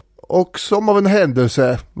sa. Och som av en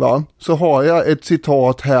händelse, så har jag ett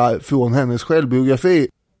citat här från hennes självbiografi.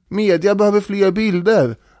 Media behöver fler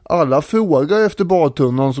bilder. Alla frågar efter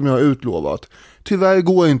badtunnan som jag har utlovat. Tyvärr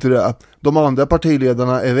går inte det. De andra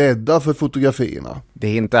partiledarna är rädda för fotografierna. Det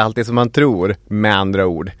är inte alltid som man tror, med andra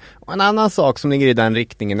ord. Och en annan sak som ligger i den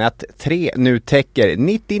riktningen är att 3 nu täcker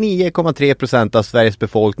 99,3% av Sveriges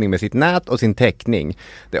befolkning med sitt nät och sin täckning.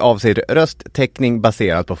 Det avser rösttäckning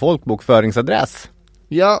baserat på folkbokföringsadress.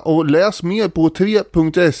 Ja, och läs mer på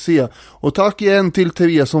 3.se. Och tack igen till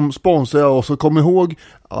 3 som sponsrar oss, och kom ihåg,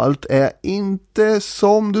 allt är inte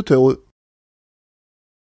som du tror.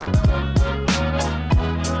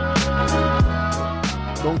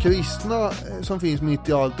 De kristna som finns mitt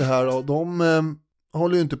i allt det här, de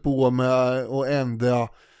håller ju inte på med att ändra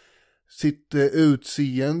sitt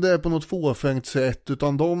utseende på något fåfängt sätt,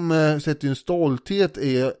 utan de sätter ju en stolthet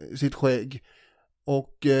i sitt skägg.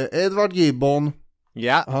 Och Edward Gibbon,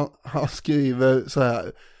 han skriver så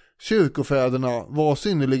här: kyrkofäderna var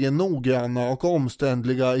synnerligen noggranna och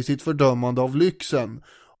omständliga i sitt fördömande av lyxen,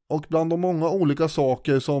 och bland de många olika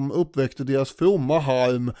saker som uppväckte deras fromma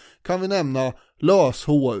harm kan vi nämna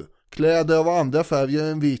löshår, kläder av andra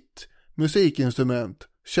färger än vitt, musikinstrument,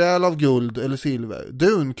 kärl av guld eller silver,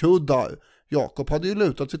 dunkuddar, Jakob hade ju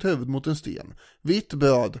lutat sitt huvud mot en sten, vitt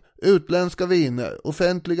bröd, utländska viner,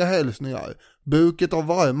 offentliga hälsningar, buket av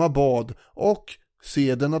varma bad och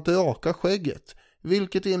seden att raka skägget,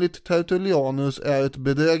 vilket enligt Tertullianus är ett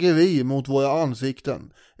bedrägeri mot våra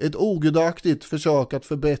ansikten, ett ogudaktigt försök att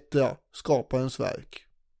förbättra skaparens verk.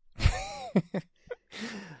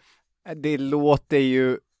 Det låter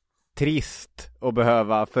ju trist att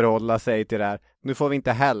behöva förhålla sig till det här. Nu får vi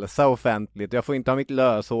inte hälsa offentligt, jag får inte ha mitt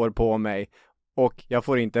löshår på mig och jag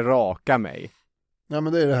får inte raka mig. Ja,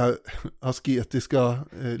 men det är det här asketiska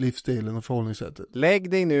livsstilen och förhållningssättet.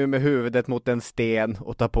 Lägg dig nu med huvudet mot en sten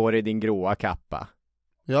och ta på dig din gråa kappa.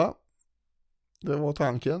 Ja, det var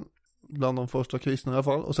tanken bland de första kristna i alla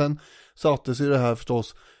fall. Och sen sattes ju det här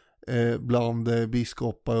förstås bland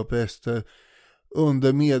biskopar och präster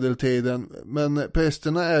under medeltiden. Men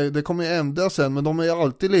prästerna det kommer ju ändras sen, men de är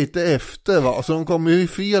alltid lite efter, va? Så de kommer ju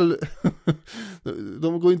fel.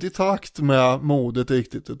 De går inte i takt med modet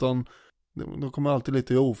riktigt, utan de kommer alltid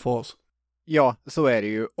lite i ofas. Ja, så är det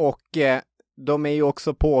ju. Och de är ju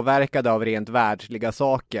också påverkade av rent världsliga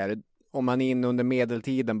saker. Om man är inne under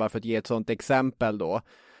medeltiden, bara för att ge ett sånt exempel då.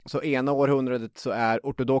 Så ena århundradet så är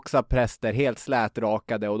ortodoxa präster helt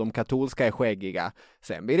slätrakade och de katolska är skäggiga.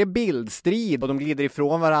 Sen blir det bildstrid och de glider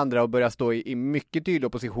ifrån varandra och börjar stå i mycket tydlig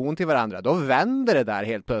opposition till varandra. Då vänder det där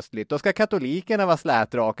helt plötsligt. Då ska katolikerna vara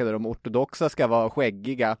slätrakade och de ortodoxa ska vara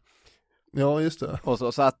skäggiga. Ja, just det.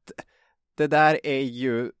 Och så att det där är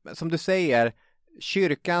ju, som du säger,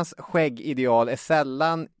 kyrkans skäggideal är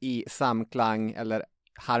sällan i samklang eller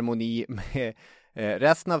harmoni med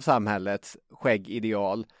resten av samhällets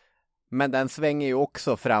skäggideal. Men den svänger ju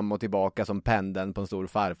också fram och tillbaka som pendeln på en stor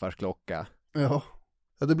farfarsklocka. Ja,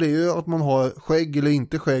 Ja, det blir ju att man har skägg eller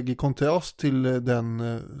inte skägg i kontrast till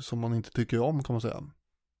den som man inte tycker om, kan man säga.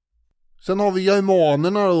 Sen har vi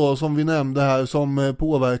germanerna då, som vi nämnde här, som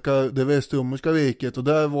påverkar det västromerska riket, och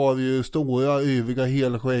där var det ju stora, yviga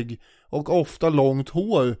helskägg och ofta långt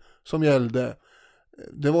hår som gällde.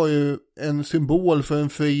 Det var ju en symbol för en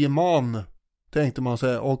fri man, tänkte man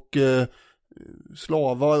säga, och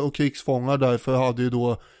slavar och krigsfångar därför hade ju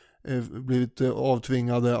då blivit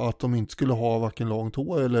avtvingade att de inte skulle ha varken långt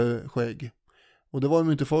hår eller skägg. Och det var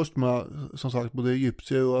de inte först med, som sagt, både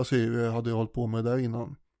egyptier och assyrier hade ju hållit på med där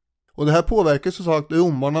innan. Och det här påverkar som sagt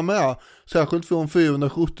romarna med, särskilt från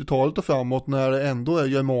 470-talet och framåt, när det ändå är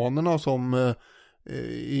germanerna som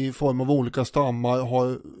i form av olika stammar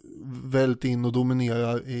har vält in och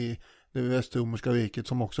dominerar i det västromerska riket,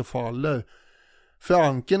 som också faller.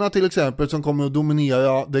 Frankerna till exempel, som kommer att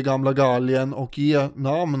dominera det gamla Gallien och ge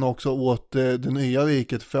namn också åt det nya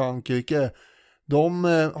riket Frankrike. De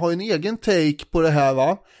har en egen take på det här,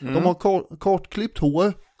 va? De har kortklippt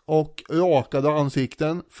hår och rakade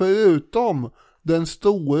ansikten, förutom den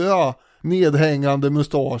stora nedhängande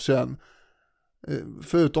mustaschen.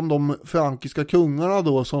 Förutom de frankiska kungarna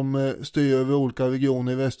då, som styr över olika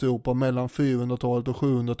regioner i Västeuropa mellan 400-talet och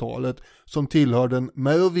 700-talet, som tillhör den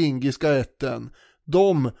merovingiska ätten.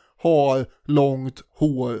 De har långt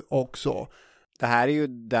hår också. Det här är ju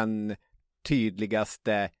den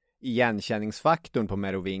tydligaste igenkänningsfaktorn på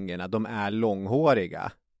merovingerna. De är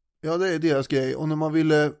långhåriga. Ja, det är deras grej. Och när man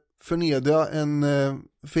ville förnedra en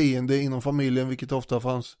fiende inom familjen, vilket ofta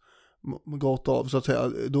fanns gott av så att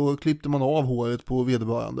säga, då klippte man av håret på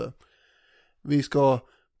vederbörande. Vi ska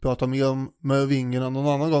prata mer om merovingerna någon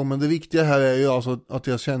annan gång, men det viktiga här är ju alltså att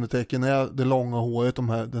deras kännetecken är det långa håret,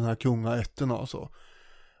 den här kungaätten alltså.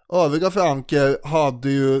 Övriga franker hade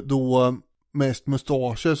ju då mest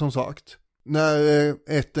mustascher, som sagt. När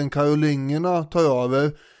ätten karolingerna tar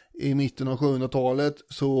över i mitten av 700-talet,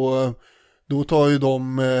 så då tar ju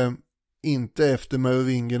de inte efter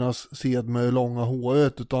merovingernas sed med det långa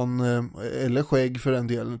håret, utan eller skägg för den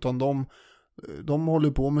delen, utan de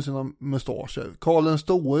håller på med sina mustascher. Karl den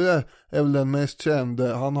store är väl den mest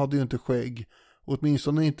kände. Han hade ju inte skägg,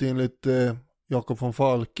 åtminstone inte enligt Jakob von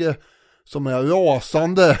Falke, som är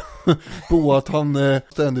rasande på att han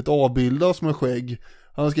ständigt avbildas med skägg.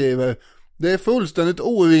 Han skriver: det är fullständigt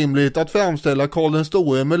orimligt att framställa Karl den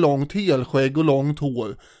store med långt helskägg och långt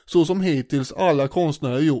hår, så som hittills alla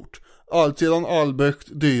konstnärer gjort, allt sedan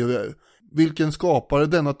Albrecht Dürer, vilken skapade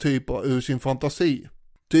denna typ ur sin fantasi.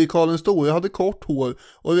 Ty Karl den store hade kort hår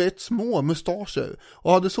och rätt små mustascher,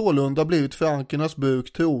 och hade sålunda blivit frankernas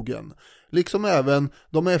bruk trogen, liksom även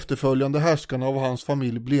de efterföljande härskarna av hans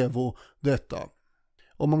familj blev detta.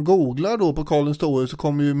 Om man googlar då på Karl den store, så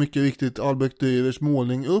kommer ju mycket riktigt Albrecht Dürers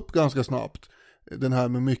målning upp ganska snabbt. Den här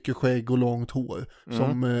med mycket skägg och långt hår,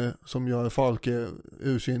 som gör Falke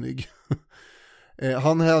ursinnig.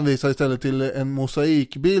 Han hänvisar istället till en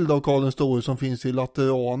mosaikbild av Karl den store som finns i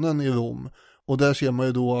Lateranen i Rom. Och där ser man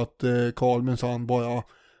ju då att Karl minsann bara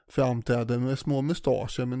framträder med små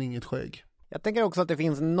mustascher men inget skägg. Jag tänker också att det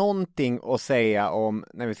finns någonting att säga om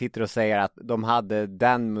när vi sitter och säger att de hade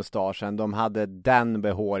den mustaschen, de hade den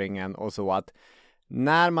behåringen och så, att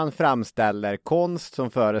när man framställer konst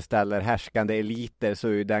som föreställer härskande eliter, så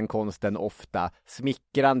är ju den konsten ofta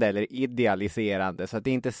smickrande eller idealiserande. Så att det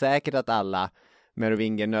är inte säkert att alla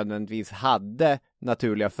merovinger nödvändigtvis hade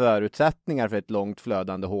naturliga förutsättningar för ett långt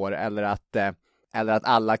flödande hår, eller att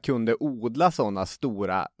alla kunde odla sådana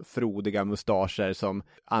stora frodiga mustascher som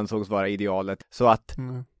ansågs vara idealet. Så att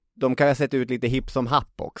de kan ha sett ut lite hipp som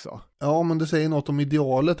happ också. Ja, men det säger något om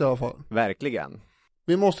idealet i alla fall. Verkligen.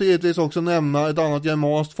 Vi måste givetvis också nämna ett annat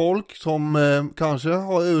germanskt folk som kanske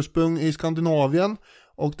har ursprung i Skandinavien,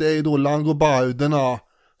 och det är då langobarderna,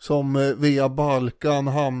 som via Balkan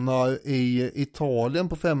hamnar i Italien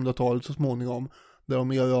på 500-talet så småningom, där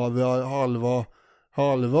de erövrar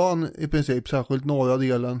halvan i princip, särskilt norra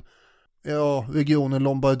delen. Ja, regionen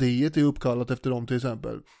Lombardiet är uppkallat efter dem till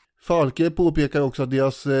exempel. Falke påpekar också att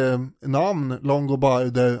deras namn,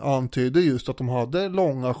 longobarder, antyder just att de hade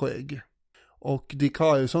långa skägg. Och Dick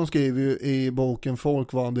Harrison skriver ju i boken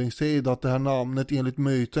Folkvandringstid att det här namnet enligt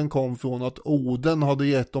myten kom från att Oden hade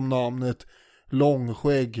gett dem namnet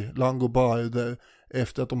långskägg, langobarder,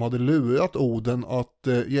 efter att de hade lurat Oden att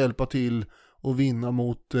hjälpa till och vinna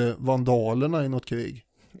mot vandalerna i något krig.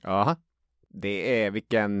 Ja, det är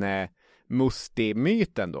vilken mustig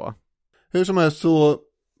myt ändå. Hur som helst så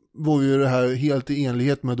var ju det här helt i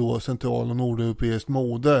enlighet med då central- och nordeuropeiskt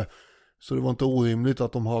mode, så det var inte orimligt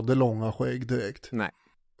att de hade långa skägg direkt. Nej.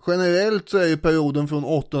 Generellt så är ju perioden från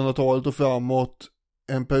 800-talet och framåt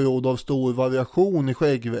en period av stor variation i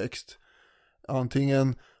skäggväxt.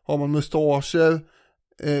 Antingen har man mustascher,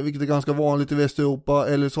 vilket är ganska vanligt i Västeuropa,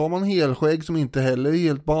 eller så har man helskägg som inte heller är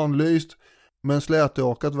helt bannlyst, men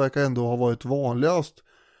slätrakat verkar ändå ha varit vanligast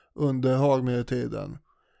under högmedeltiden.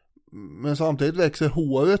 Men samtidigt växer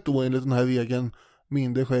håret då enligt den här regeln,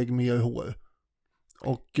 mindre skägg, mer hår.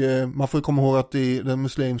 Och man får komma ihåg att i den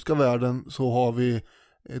muslimska världen så har vi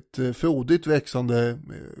ett frodigt växande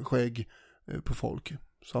skägg på folk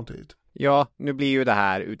samtidigt. Ja, nu blir ju det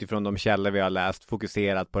här utifrån de källor vi har läst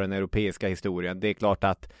fokuserat på den europeiska historien. Det är klart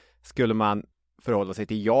att skulle man förhålla sig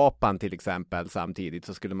till Japan till exempel samtidigt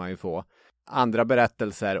så skulle man ju få andra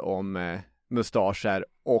berättelser om mustascher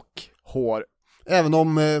och hår. Även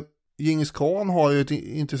om Genghis Khan har ju ett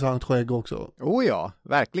intressant skägg också. Oh ja,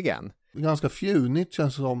 verkligen. Ganska fjunigt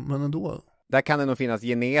känns det som, men ändå. Där kan det nog finnas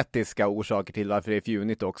genetiska orsaker till varför det är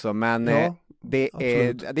fjunigt också. Men Ja, det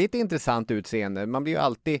är ett intressant utseende. Man blir ju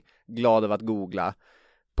alltid glad av att googla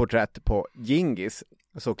porträtt på Genghis,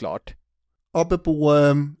 såklart. Apropå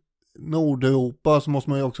Nordeuropa så måste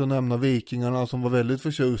man ju också nämna vikingarna som var väldigt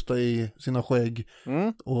förtjusta i sina skägg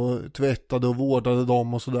och tvättade och vårdade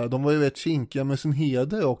dem och sådär. De var ju rätt kinkiga med sin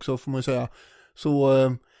heder också, får man ju säga. Så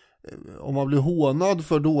om man blev hånad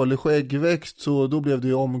för dålig skäggväxt så då blev det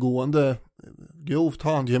ju omgående grovt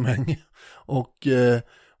handgemäng. Och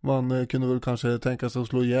man kunde väl kanske tänka sig att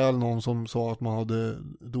slå ihjäl någon som sa att man hade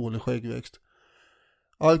dålig skäggväxt.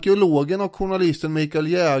 Arkeologen och journalisten Mikael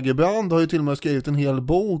Jägerbrand har ju till och med skrivit en hel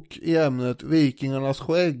bok i ämnet Vikingarnas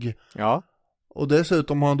skägg. Ja. Och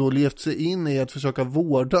dessutom har han då levt sig in i att försöka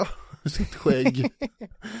vårda sitt skägg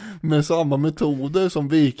med samma metoder som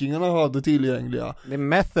vikingarna hade tillgängliga. Det är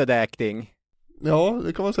method acting. Ja,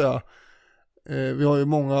 det kan man säga. Vi har ju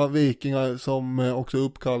många vikingar som också är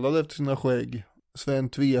uppkallade efter sina skägg. Sven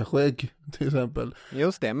Tveskägg till exempel.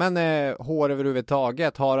 Just det, men hår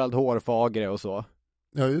överhuvudtaget, Harald Hårfagre och så.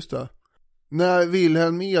 Ja, just det. När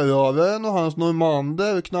Wilhelm Erövraren och hans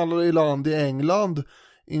normander knallade i land i England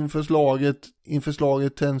inför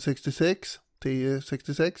slaget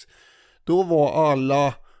 1066, då var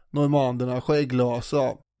alla normanderna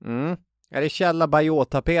skägglösa. Är det Källa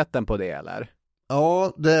Bajot-tapeten på det eller?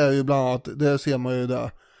 Ja, det är ju bland annat, det ser man ju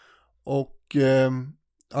där. Och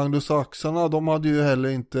anglosaxarna, de hade ju heller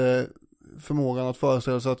inte förmågan att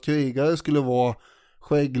föreställa sig att krigare skulle vara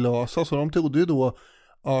skägglösa, så de trodde ju då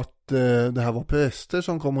att det här var präster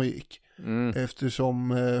som kom och gick.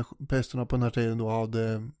 Eftersom prästerna på den här tiden då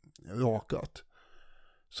hade rakat.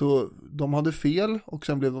 Så de hade fel och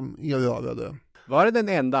sen blev de erövrade. Var det den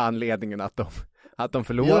enda anledningen att de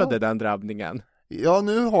förlorade den drabbningen? Ja,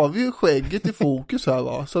 nu har vi ju skägget i fokus här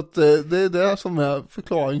va. Så att det är det som är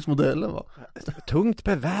förklaringsmodellen va. Tungt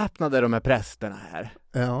beväpnade de här prästerna här.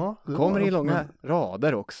 Ja. Kommer i långa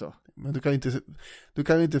rader också. Men du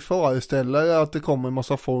kan inte föreställa dig att det kommer en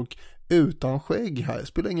massa folk utan skägg här. Det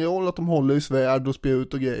spelar ingen roll att de håller i svärd och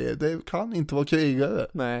spjut och grejer. Det kan inte vara krigare.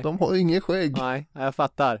 Nej. De har ingen skägg. Nej, jag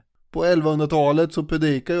fattar. På 1100-talet så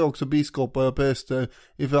predikar ju också biskopar och präster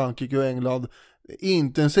i Frankrike och England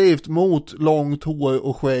intensivt mot långt hår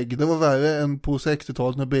och skägg. Det var värre än på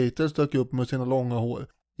 60-talet när Beatles dök upp med sina långa hår.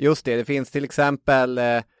 Just det finns till exempel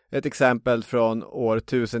ett exempel från år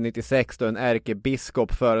 1096 då en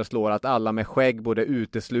ärkebiskop föreslår att alla med skägg borde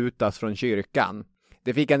uteslutas från kyrkan.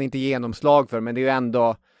 Det fick han inte genomslag för, men det är ju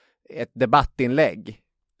ändå ett debattinlägg.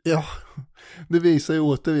 Ja, det visar ju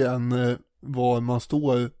återigen var man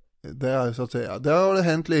står där så att säga. Där har det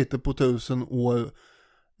hänt lite på 1000 år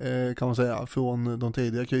kan man säga, från de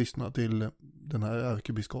tidiga kristna till den här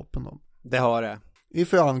ärkebiskopen då. Det har det. I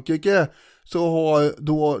Frankrike så har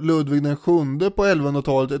då Ludvig den 7 på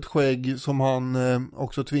 1100-talet ett skägg som han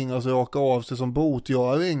också tvingas raka av sig som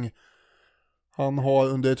botgöring. Han har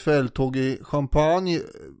under ett fälttåg i Champagne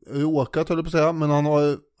råkat, höll jag på att säga, men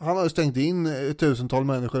han har stängt in 1000-tal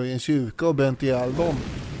människor i en kyrka och bränt ihjäl dem.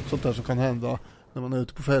 Sånt där som kan hända när man är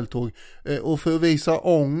ute på fälttåg. Och för att visa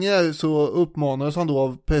ånger så uppmanades han då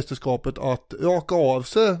av prästerskapet att raka av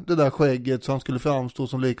sig det där skägget så han skulle framstå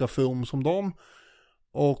som lika from som dem.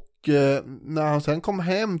 Och när han sen kom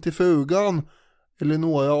hem till frugan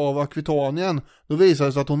Eleonora av Akvitanien, då visade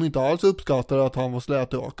det sig att hon inte alls uppskattade att han var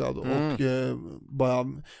slätrakad och bara,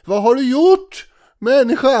 vad har du gjort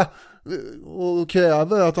människa? Och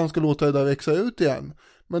kräver att han ska låta det där växa ut igen.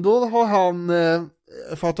 Men då har han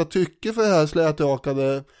fattat tycke för det här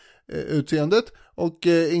slätrakade utseendet och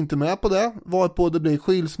inte med på det, varpå det blir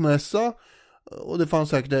skilsmässa och det fanns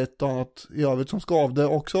säkert ett annat i övrigt som skavde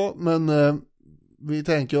också, men vi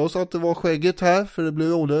tänker oss att det var skägget här, för det blir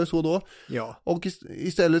roligare så då. Ja. Och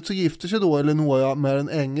istället så gifter sig då Eleonora med den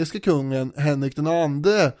engelske kungen Henrik den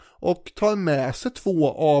andre och tar med sig 2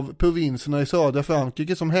 av provinserna i södra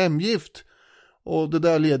Frankrike som hemgift. Och det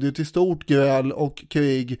där leder ju till stort gräl och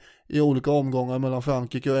krig i olika omgångar mellan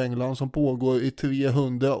Frankrike och England som pågår i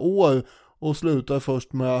 300 år och slutar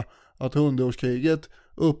först med att 100-årskriget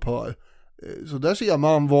upphör. Så där ser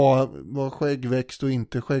man vad skäggväxt och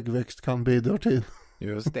inte skäggväxt kan bidra till.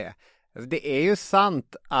 Just det. Det är ju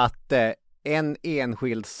sant att en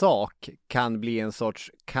enskild sak kan bli en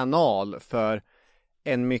sorts kanal för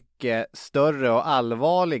en mycket större och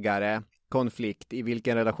allvarligare konflikt i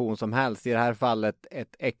vilken relation som helst. I det här fallet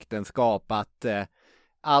ett äktenskap, att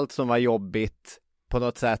allt som var jobbigt på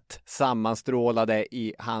något sätt sammanstrålade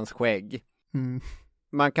i hans skägg. Mm.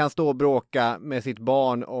 Man kan stå och bråka med sitt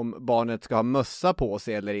barn om barnet ska ha mössa på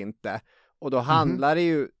sig eller inte. Och då handlar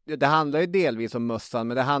det handlar ju delvis om mössan,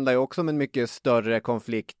 men det handlar ju också om en mycket större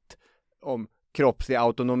konflikt om kroppslig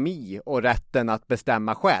autonomi och rätten att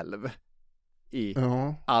bestämma själv i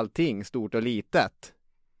allting, stort och litet.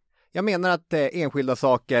 Jag menar att enskilda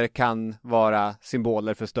saker kan vara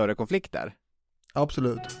symboler för större konflikter.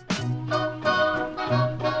 Absolut.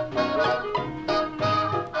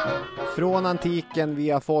 Från antiken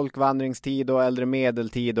via folkvandringstid och äldre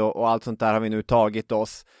medeltid och allt sånt där har vi nu tagit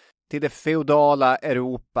oss till det feodala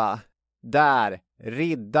Europa, där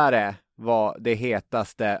riddare var det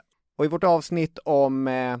hetaste. Och i vårt avsnitt om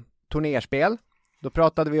turnerspel, då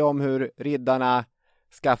pratade vi om hur riddarna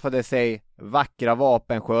skaffade sig vackra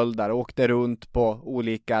vapensköldar och åkte runt på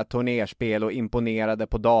olika turnerspel och imponerade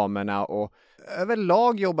på damerna och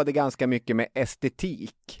överlag jobbade ganska mycket med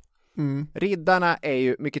estetik. Riddarna är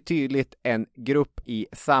ju mycket tydligt en grupp i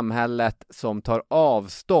samhället som tar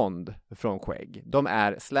avstånd från skägg. De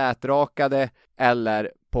är slätrakade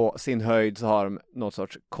eller på sin höjd så har de något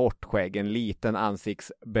sorts kort skägg, en liten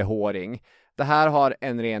ansiktsbehåring. Det här har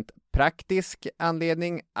en rent praktisk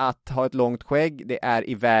anledning. Att ha ett långt skägg, det är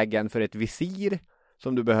i vägen för ett visir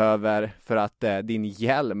som du behöver för att din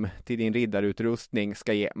hjälm till din riddarutrustning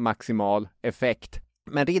ska ge maximal effekt.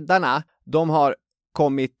 Men riddarna, de har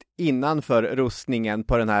kommit innanför rustningen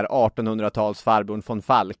på den här 1800-tals farbrorn von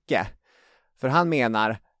Falke. För han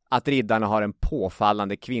menar att riddarna har en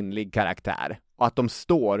påfallande kvinnlig karaktär och att de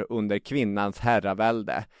står under kvinnans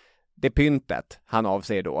herravälde. Det är pyntet han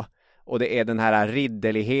avser då. Och det är den här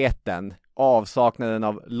ridderligheten, avsaknaden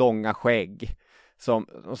av långa skägg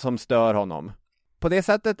som stör honom. På det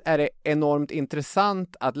sättet är det enormt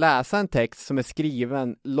intressant att läsa en text som är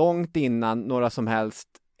skriven långt innan några som helst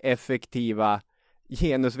effektiva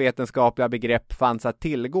genusvetenskapliga begrepp fanns att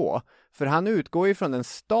tillgå. För han utgår ju från en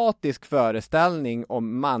statisk föreställning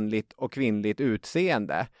om manligt och kvinnligt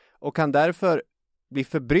utseende och kan därför bli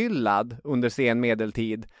förbryllad under sen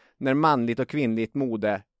medeltid när manligt och kvinnligt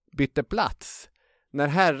mode bytte plats. När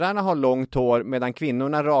herrarna har långt hår medan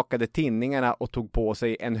kvinnorna rakade tinningarna och tog på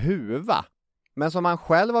sig en huva. Men som han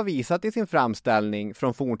själv har visat i sin framställning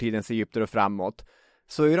från forntidens Egypter och framåt,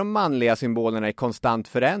 så är de manliga symbolerna i konstant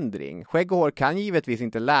förändring. Skägg och hår kan givetvis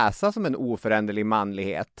inte läsas som en oföränderlig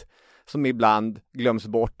manlighet, som ibland glöms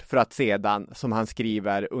bort för att sedan, som han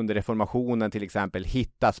skriver under reformationen till exempel,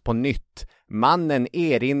 hittas på nytt. Mannen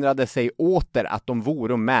erinrade sig åter att de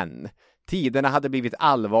voro män. Tiderna hade blivit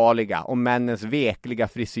allvarliga och männens vekliga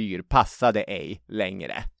frisyr passade ej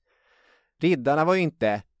längre. Riddarna var ju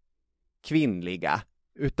inte kvinnliga,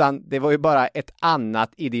 utan det var ju bara ett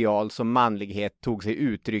annat ideal som manlighet tog sig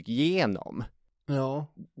uttryck genom. Ja,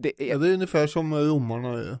 det är ungefär som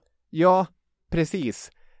romarna ju. Ja,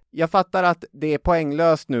 precis. Jag fattar att det är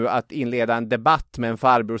poänglöst nu att inleda en debatt med en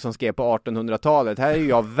farbror som skrev på 1800-talet. Här är ju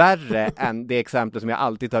jag värre än det exempel som jag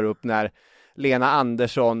alltid tar upp när Lena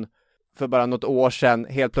Andersson för bara något år sedan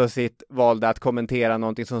helt plötsligt valde att kommentera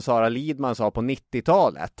någonting som Sara Lidman sa på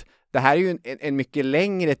 90-talet. Det här är ju en mycket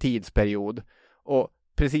längre tidsperiod och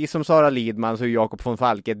precis som Sara Lidman så är Jakob von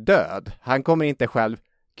Falke död. Han kommer inte själv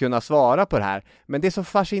kunna svara på det här. Men det är så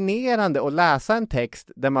fascinerande att läsa en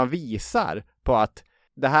text där man visar på att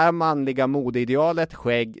det här manliga modeidealet,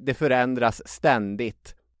 skägg, det förändras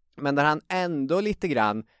ständigt. Men där han ändå lite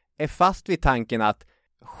grann är fast vid tanken att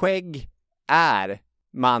skägg är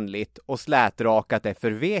manligt och slätrakat är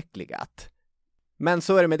förvekligat. Men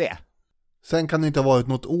så är det med det. Sen kan det inte ha varit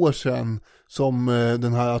något år sedan som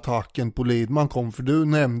den här attacken på Lidman kom, för du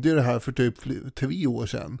nämnde ju det här för typ 3 år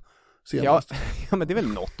sedan senast. Ja, men det är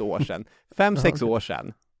väl något år sedan. 5-6 år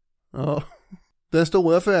sedan. Ja. Den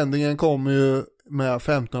stora förändringen kom ju med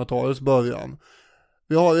 1500-talets början.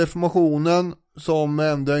 Vi har reformationen som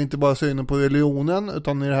ändrar inte bara synen på religionen,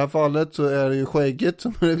 utan i det här fallet så är det ju skägget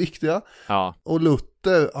som är det viktiga. Ja. Och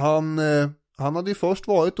Luther, han hade ju först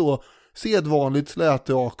varit då sedvanligt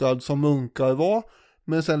slätrakad som munkar var,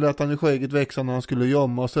 men sen lät han ju skägget växa när han skulle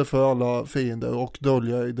gömma sig för alla fiender och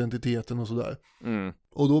dölja identiteten och sådär.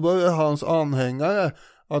 Och då börjar hans anhängare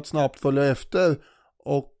att snabbt följa efter,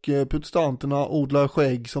 och protestanterna odlar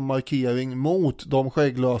skägg som markering mot de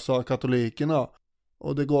skägglösa katolikerna.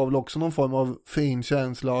 Och det gav väl också någon form av fin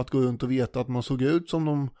känsla att gå runt och veta att man såg ut som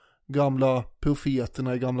de gamla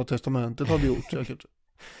profeterna i Gamla testamentet hade gjort säkert.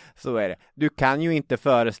 Så är det. Du kan ju inte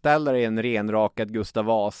föreställa dig en renrakad Gustav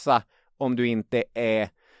Vasa om du inte är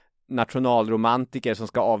nationalromantiker som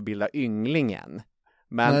ska avbilda ynglingen.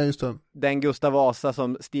 Men nej, just det. Den Gustav Vasa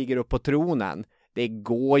som stiger upp på tronen, det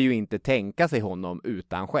går ju inte tänka sig honom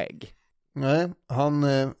utan skägg. Nej, han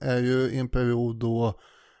är ju i en period då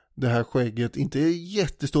det här skägget, inte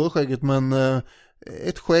jättestora skägget, men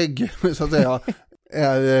ett skägg så att säga,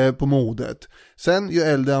 är på modet. Sen ju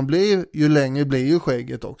äldre han blir, ju längre blir ju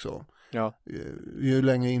skägget också. Ja. Ju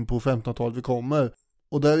längre in på 1500-talet vi kommer.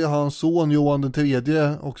 Och där är hans son Johan den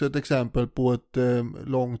tredje också ett exempel på ett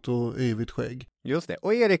långt och yvigt skägg. Just det.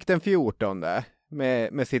 Och Erik den 14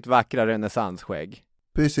 med sitt vackra renässansskägg.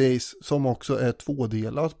 Precis, som också är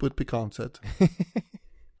tvådelat på ett pikant sätt.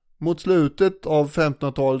 Mot slutet av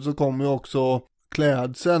 1500-talet så kommer ju också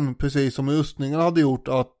klädseln, precis som rustningarna hade gjort,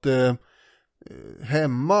 att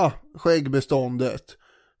hämma skäggbeståndet.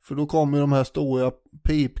 För då kommer de här stora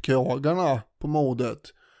pipkragarna på modet.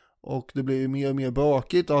 Och det blir mer och mer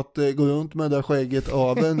bakigt att gå runt med det där skägget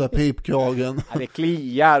över den där pipkragen. Ja, det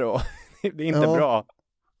kliar och det är inte bra.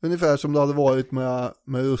 Ungefär som det hade varit med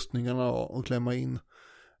rustningarna och klämma in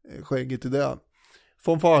skägget i det.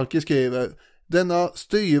 Von Falke skriver: denna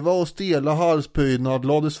styva och stela halsprydnad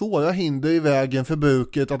lade svåra hinder i vägen för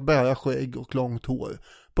bruket att bära skägg och långt hår.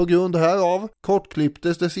 På grund härav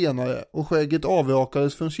kortklipptes det senare och skägget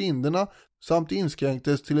avrakades från kinderna samt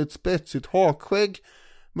inskränktes till ett spetsigt hakskägg.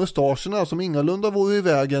 Mustascherna som ingalunda vore i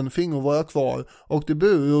vägen fingo vara kvar och det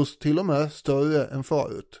buros till och med större än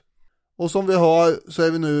förut. Och som vi hör så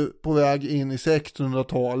är vi nu på väg in i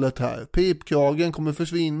 1600-talet här. Pipkragen kommer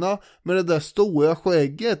försvinna, men det där stora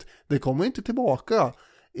skägget, det kommer inte tillbaka.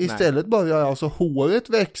 Istället börjar alltså håret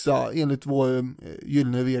växa enligt vår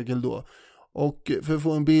gyllene regel då. Och för att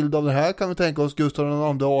få en bild av det här kan vi tänka oss Gustav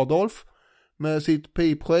II Adolf med sitt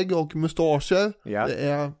pipskägg och mustascher. Ja. Det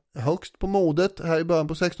är högst på modet här i början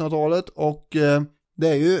på 1600-talet och det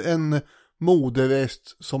är ju en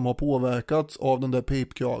moderväst som har påverkats av den där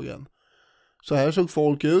pipkragen. Så här såg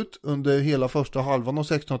folk ut under hela första halvan av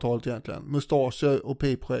 1600-talet egentligen. Mustascher och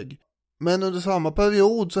pipskägg. Men under samma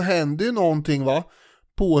period så händer ju någonting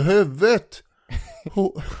på huvudet.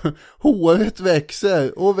 Håret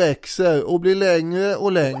växer och blir längre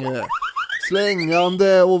och längre.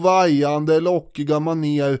 Slängande och vajande, lockiga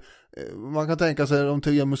maner. Man kan tänka sig de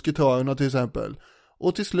 3 musketörerna till exempel.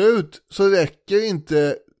 Och till slut så räcker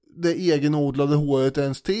inte det egenodlade håret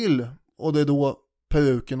ens till. Och det är då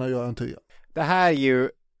perukerna gör entré. Det här är ju,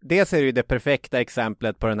 dels är det ju det perfekta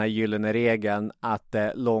exemplet på den här gyllene regeln att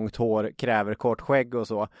långt hår kräver kort skägg och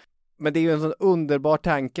så. Men det är ju en sån underbar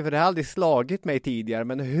tanke, för det har aldrig slagit mig tidigare.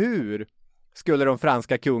 Men hur skulle de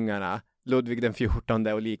franska kungarna, Ludvig den 14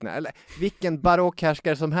 och liknande, eller vilken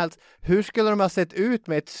barockhärskare som helst, hur skulle de ha sett ut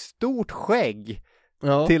med ett stort skägg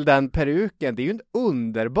till den peruken? Det är ju en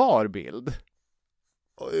underbar bild.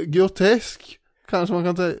 Grotesk kanske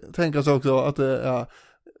man kan tänka sig också att det är.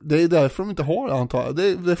 Det är därför de inte har det, antar jag.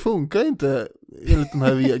 Det funkar inte enligt den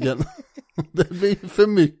här regeln. Det blir för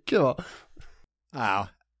mycket, va? Ja,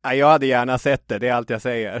 jag hade gärna sett det. Det är allt jag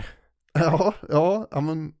säger. Ja,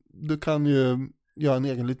 men du kan ju göra en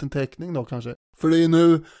egen liten teckning då kanske. För det är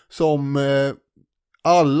nu som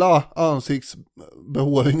alla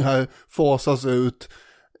ansiktsbehåringar fasas ut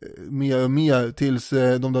mer och mer tills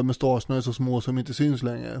de där mustascherna är så små som inte syns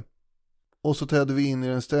längre. Och så trädde vi in i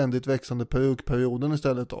den ständigt växande perukperioden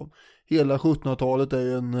istället då. Hela 1700-talet är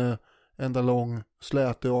ju en enda lång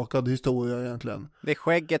slätrakad historia egentligen. Det är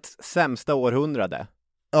skäggets sämsta århundrade.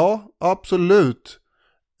 Ja, absolut.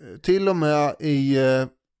 Till och med i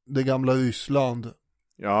det gamla Ryssland.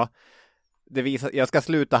 Ja, det visar, jag ska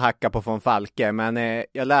sluta hacka på von Falke, men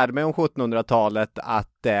jag lärde mig om 1700-talet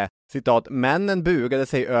att citat, männen bugade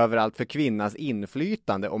sig överallt för kvinnans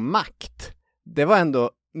inflytande och makt. Det var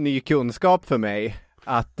ändå ny kunskap för mig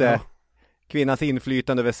att kvinnans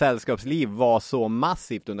inflytande över sällskapsliv var så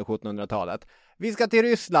massivt under 1700-talet. Vi ska till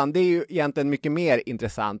Ryssland, det är ju egentligen mycket mer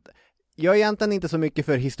intressant. Jag är egentligen inte så mycket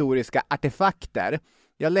för historiska artefakter.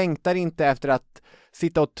 Jag längtar inte efter att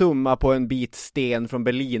sitta och tumma på en bit sten från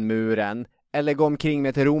Berlinmuren eller gå omkring med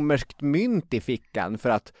ett romerskt mynt i fickan för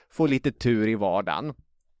att få lite tur i vardagen.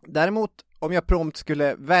 Däremot, om jag prompt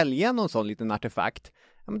skulle välja någon sån liten artefakt,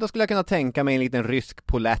 då skulle jag kunna tänka mig en liten rysk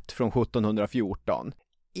polett från 1714.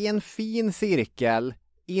 I en fin cirkel,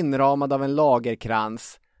 inramad av en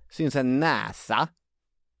lagerkrans, syns en näsa.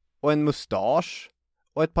 och en mustasch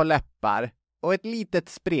och ett par läppar och ett litet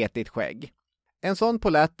spretigt skägg. En sån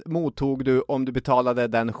polett mottog du om du betalade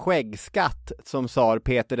den skäggskatt som tsar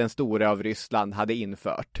Peter den store av Ryssland hade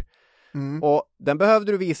infört. Och den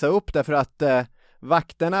behövde du visa upp därför att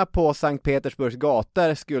vakterna på Sankt Petersburgs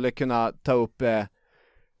gator skulle kunna ta upp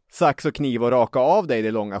sax och kniv och raka av dig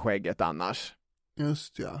det långa skägget annars.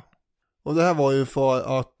 Just ja. Och det här var ju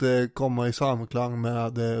för att komma i samklang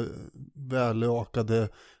med det välrakade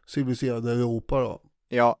civiliserade Europa då.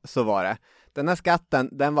 Ja, så var det. Den här skatten,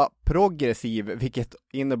 den var progressiv, vilket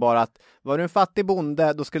innebar att var du en fattig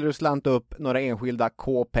bonde, då skulle du slanta upp några enskilda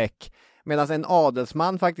kopek, medan en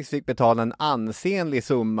adelsman faktiskt fick betala en ansenlig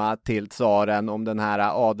summa till tsaren om den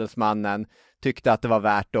här adelsmannen tyckte att det var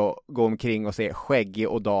värt att gå omkring och se skäggig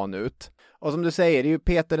och dan ut. Och som du säger, det är ju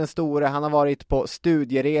Peter den store, han har varit på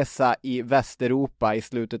studieresa i Västeuropa i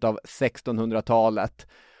slutet av 1600-talet.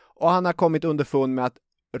 Och han har kommit underfund med att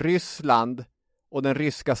Ryssland och den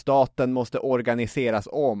ryska staten måste organiseras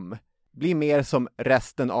om, bli mer som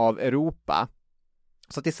resten av Europa.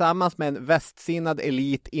 Så tillsammans med en västsinnad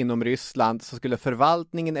elit inom Ryssland så skulle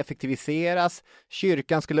förvaltningen effektiviseras,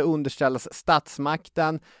 kyrkan skulle underställas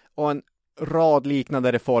statsmakten och en rad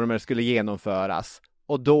liknande reformer skulle genomföras.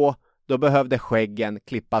 Och då behövde skäggen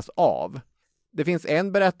klippas av. Det finns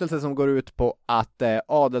en berättelse som går ut på att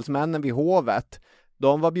adelsmännen vid hovet,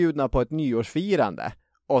 de var bjudna på ett nyårsfirande.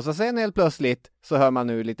 Och så sen helt plötsligt så hör man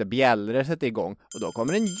nu lite bjällror sätta igång. Och då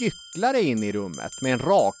kommer en gycklare in i rummet med en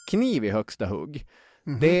rakkniv i högsta hugg.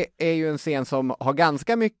 Det är ju en scen som har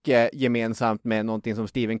ganska mycket gemensamt med någonting som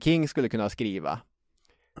Stephen King skulle kunna skriva.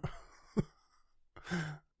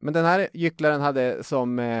 Men den här gycklaren hade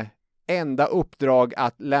som enda uppdrag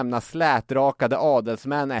att lämna slätrakade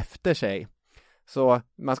adelsmän efter sig. Så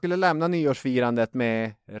man skulle lämna nyårsfirandet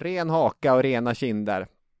med ren haka och rena kinder.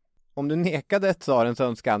 Om du nekade tsarens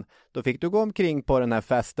önskan, då fick du gå omkring på den här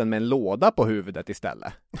festen med en låda på huvudet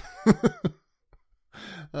istället.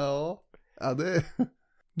 Ja, det...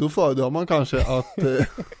 Då föredrar man kanske att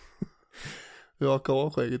raka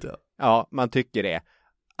av skägget, ja. Ja, man tycker det.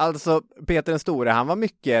 Alltså, Peter den store, han var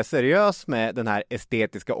mycket seriös med den här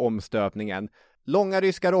estetiska omstöpningen. Långa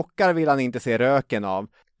ryska rockar vill han inte se röken av.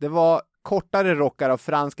 Det var kortare rockar av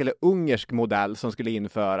fransk eller ungersk modell som skulle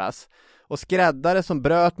införas. Och skräddare som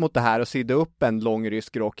bröt mot det här och sydde upp en lång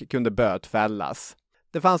rysk rock kunde bötfällas.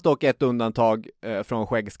 Det fanns dock ett undantag från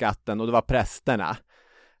skäggskatten och det var prästerna.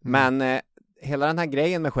 Men hela den här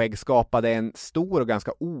grejen med skägg skapade en stor och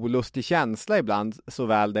ganska olustig känsla ibland,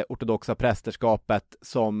 såväl det ortodoxa prästerskapet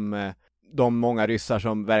som de många ryssar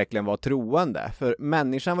som verkligen var troende. För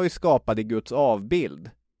människan var ju skapad i Guds avbild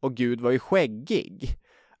och Gud var ju skäggig.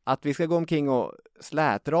 Att vi ska gå omkring och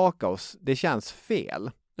slätraka oss, det känns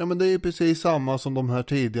fel. Ja, men det är ju precis samma som de här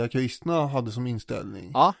tidiga kristna hade som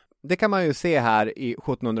inställning. Ja, det kan man ju se här i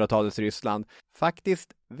 1700-talets Ryssland. Faktiskt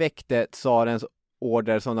väckte tsarens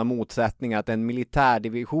order sådana motsättningar att en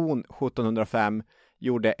militärdivision 1705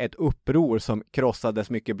 gjorde ett uppror som krossades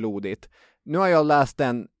mycket blodigt. Nu har jag läst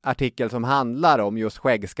en artikel som handlar om just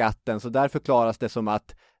skäggskatten, så där förklaras det som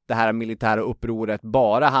att det här militära upproret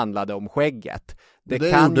bara handlade om skägget. Det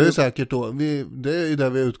gjorde det säkert då. Det är ju där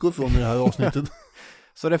vi utgår från i det här avsnittet.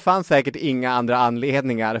 Så det fanns säkert inga andra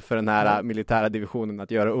anledningar för den här militära divisionen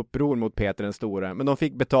att göra uppror mot Peter den store, men de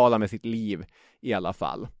fick betala med sitt liv i alla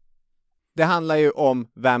fall. Det handlar ju om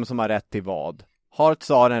vem som har rätt till vad. Har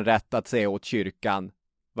tsaren rätt att säga åt kyrkan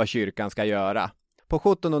vad kyrkan ska göra? På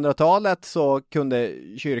 1700-talet så kunde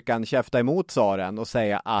kyrkan käfta emot tsaren och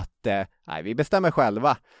säga att nej, vi bestämmer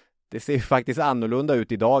själva. Det ser ju faktiskt annorlunda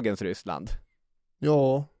ut i dagens Ryssland.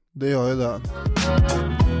 Ja, det gör ju det.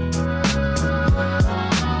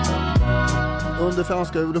 Under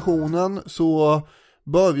franska revolutionen så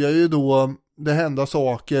börjar ju då det hända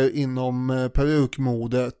saker inom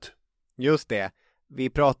perukmodet. Just det. Vi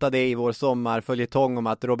pratade i vår sommarföljetong om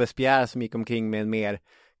att Robespierre som gick omkring med en mer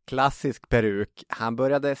klassisk peruk, han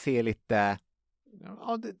började se lite,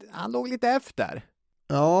 han låg lite efter.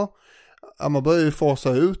 Ja, man börjar ju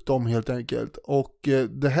fasa ut dem helt enkelt. Och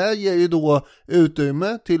det här ger ju då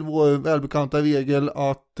utrymme till vår välbekanta regel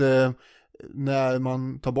att när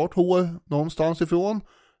man tar bort hår någonstans ifrån,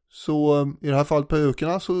 så i det här fallet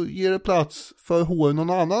perukerna, så ger det plats för hår någon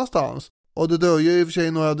annanstans. Och det dröjer i och för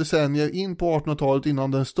sig några decennier in på 1800-talet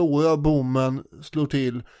innan den stora boomen slår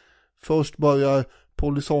till. Först börjar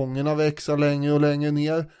polisongerna växa längre och längre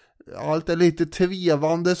ner. Allt är lite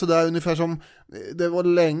trevande sådär, ungefär som det var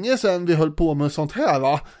länge sedan vi höll på med sånt här,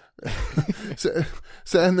 va?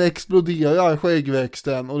 Sen exploderar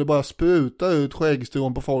skäggväxten och det bara sprutar ut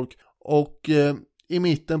skäggstrån på folk. Och i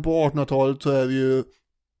mitten på 1800-talet så är det ju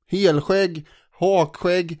helskägg,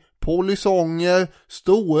 hakskägg, polisonger,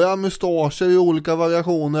 stora mustascher i olika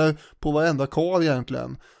variationer på varenda karl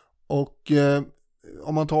egentligen. Och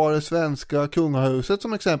om man tar det svenska kungahuset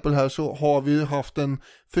som exempel här, så har vi ju haft en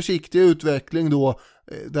försiktig utveckling då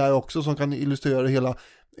där också som kan illustrera det hela.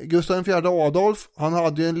 Gustav IV Adolf, han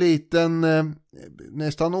hade ju en liten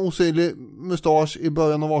nästan osynlig mustasch i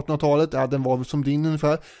början av 1800-talet. Ja, den var väl som din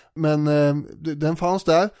ungefär, men den fanns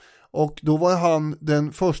där. Och då var han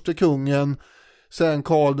den första kungen sen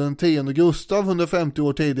Karl den 10 Gustav 150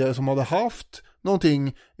 år tidigare som hade haft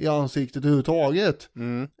någonting i ansiktet överhuvudtaget.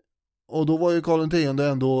 Och då var ju Karl den 10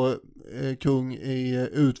 ändå kung i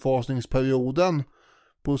utfasningsperioden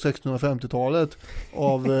på 1650-talet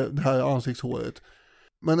av det här ansiktshåret.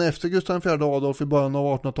 Men efter Gustav IV Adolf i början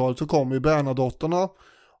av 1800-talet så kom ju Bernadotterna,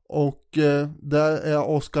 och där är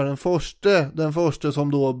Oscar den första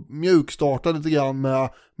som då mjukstartade lite grann med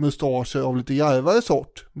mustascher av lite djärvare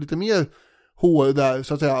sort. Lite mer hår där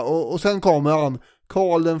så att säga. Och sen kommer han,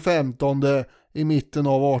 Karl den 15 i mitten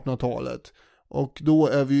av 1800-talet. Och då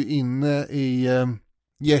är vi ju inne i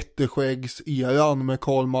jätteskäggseran med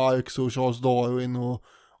Karl Marx och Charles Darwin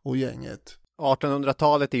och gänget.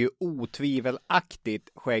 1800-talet är ju otvivelaktigt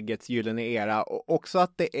skäggets gyllene era, och också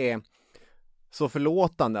att det är så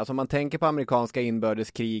förlåtande. Alltså man tänker på amerikanska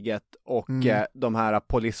inbördeskriget och de här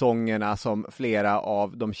polisongerna som flera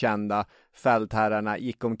av de kända fältherrarna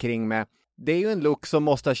gick omkring med. Det är ju en look som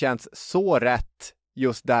måste ha känts så rätt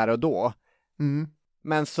just där och då.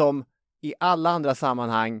 Men som i alla andra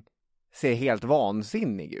sammanhang ser helt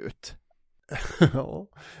vansinnig ut.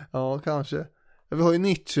 ja, kanske. Vi har ju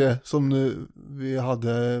Nietzsche som nu vi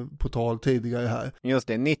hade på tal tidigare här. Just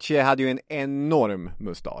det, Nietzsche hade ju en enorm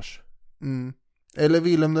mustasch. Eller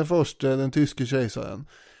Wilhelm den första, den tyske kejsaren.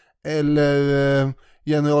 Eller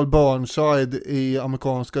general Burnside i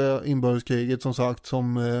amerikanska inbördeskriget som sagt,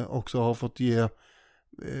 som också har fått ge,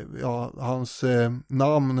 hans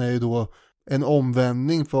namn är ju då en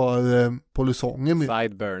omvändning för polisonger.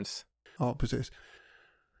 Sideburns. Ja, precis.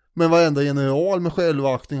 Men varenda general med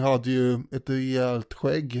självaktning hade ju ett rejält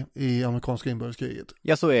skägg i amerikanska inbördeskriget.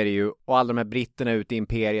 Ja, så är det ju. Och alla de här britterna ute i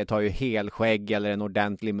imperiet har ju helskägg eller en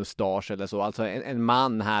ordentlig mustasch eller så. Alltså en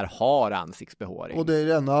man här har ansiktsbehåring. Och det är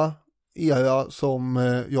denna era som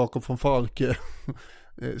Jakob von Falke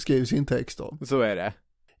skrev sin text om. Så är det.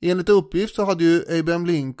 Enligt uppgift så hade ju Abraham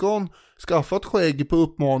Lincoln skaffat skägg på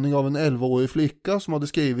uppmaning av en 11-årig flicka som hade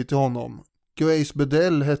skrivit till honom. Grace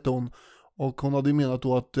Bedell hette hon. Och hon hade menat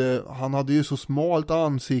då att han hade ju så smalt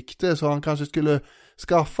ansikte så han kanske skulle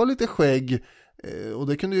skaffa lite skägg. Och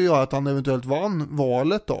det kunde ju göra att han eventuellt vann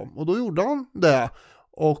valet då. Och då gjorde han det.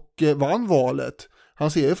 Och vann valet.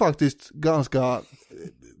 Han ser ju faktiskt ganska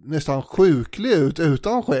nästan sjuklig ut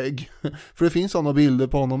utan skägg. För det finns sådana bilder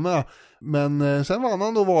på honom med. Men sen vann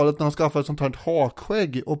han då valet när han skaffade ett sånt här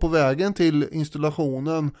hakskägg. Och på vägen till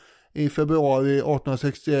installationen i februari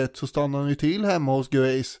 1861 så stannade han ju till hemma hos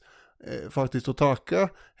Grace. Faktiskt att tacka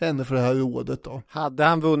henne för det här rådet då. Hade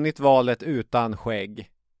han vunnit valet utan skägg?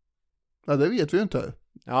 Ja, det vet vi ju inte.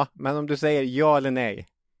 Ja, men om du säger ja eller nej?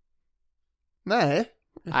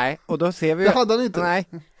 Nej, och då ser vi ju... Det hade han inte. Nej,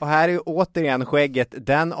 och här är ju återigen skägget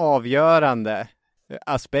den avgörande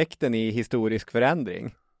aspekten i historisk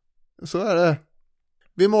förändring. Så är det.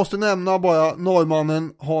 Vi måste nämna bara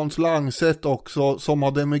norrmannen Hans Langset också, som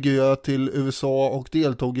hade emigrerat till USA och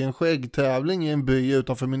deltog i en skäggtävling i en by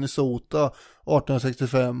utanför Minnesota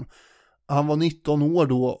 1865. Han var 19 år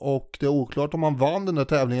då och det är oklart om han vann den där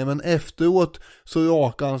tävlingen, men efteråt så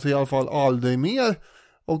rakade han sig i alla fall aldrig mer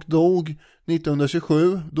och dog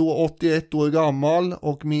 1927, då 81 år gammal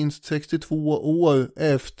och minst 62 år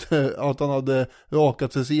efter att han hade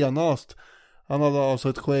rakat sig senast. Han hade alltså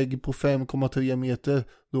ett skägg på 5,3 meter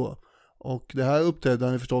då. Och det här uppträdde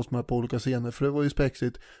han förstås med på olika scener, för det var ju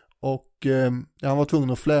spexigt. Och han var tvungen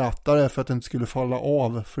att fläta det för att det inte skulle falla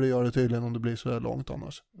av. För det gör det tydligen om det blir så här långt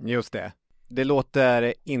annars. Just det. Det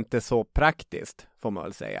låter inte så praktiskt, får man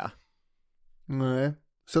väl säga. Nej.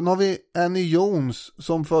 Sen har vi Annie Jones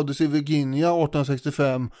som föddes i Virginia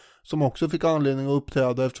 1865. Som också fick anledning att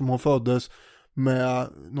uppträda eftersom hon föddes med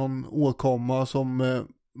någon åkomma som...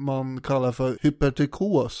 man kallar för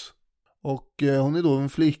hypertrikos. Och hon är då en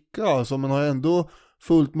flicka alltså, men har ändå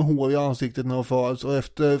fullt med hår i ansiktet när hon föds. Och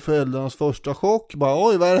efter föräldrarnas första chock bara,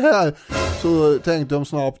 oj vad är det här? Så tänkte de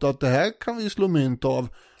snabbt att det här kan vi slå mynt av.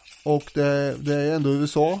 Och det är ändå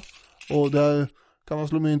USA. Och där kan man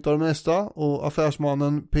slå mynt av det mesta. Och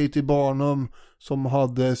affärsmannen P.T. Barnum som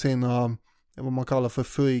hade sina, vad man kallar för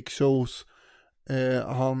freakshows.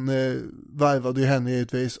 Han värvade ju henne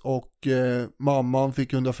givetvis och mamman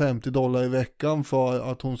fick $150 i veckan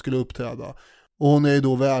för att hon skulle uppträda. Och hon är ju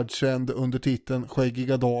då världskänd under titeln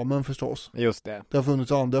Skäggiga damen förstås. Just det. Det har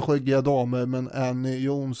funnits andra skäggiga damer, men Annie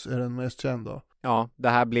Jones är den mest kända. Ja, det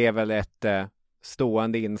här blev väl ett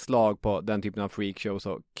stående inslag på den typen av freakshows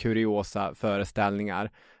och kuriosa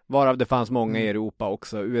föreställningar. Varav det fanns många i Europa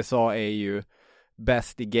också. USA är ju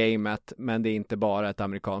bäst i gamet, men det är inte bara ett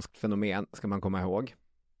amerikanskt fenomen, ska man komma ihåg.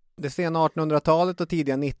 Det sena 1800-talet och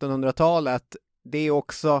tidiga 1900-talet, det är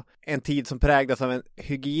också en tid som präglas av en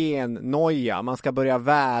hygiennoja. Man ska börja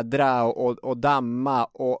vädra och damma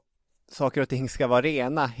och saker och ting ska vara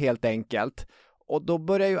rena helt enkelt. Och då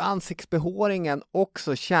börjar ju ansiktsbehåringen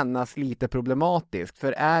också kännas lite problematisk.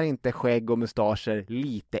 För är inte skägg och mustascher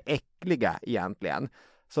lite äckliga egentligen?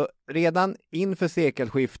 Så redan inför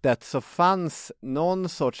sekelskiftet så fanns någon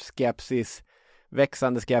sorts skepsis,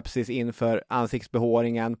 växande skepsis inför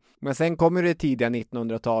ansiktsbehåringen. Men sen kommer det tidiga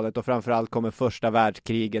 1900-talet och framförallt kommer första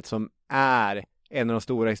världskriget som är en av de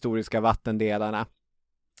stora historiska vattendelarna.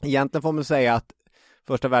 Egentligen får man säga att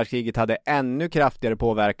första världskriget hade ännu kraftigare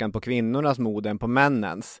påverkan på kvinnornas mode än på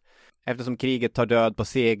männens. Eftersom kriget tar död på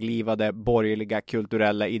seglivade borgerliga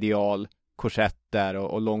kulturella ideal, korsetter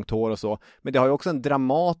och långt hår och så. Men det har ju också en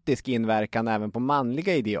dramatisk inverkan även på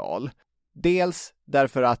manliga ideal. Dels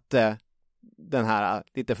därför att den här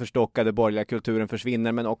lite förstockade borgerliga kulturen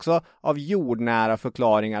försvinner, men också av jordnära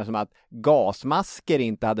förklaringar som att gasmasker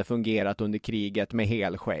inte hade fungerat under kriget med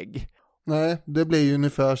helskägg. Nej, det blir ju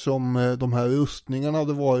ungefär som de här rustningarna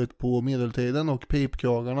hade varit på medeltiden och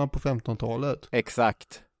pipkragarna på 1500-talet.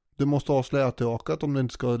 Exakt. Du måste ha slätrakat om du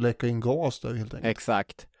inte ska läcka in gas där helt enkelt.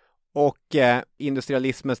 Exakt. Och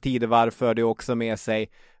industrialismens tidevarv förde också med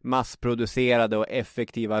sig massproducerade och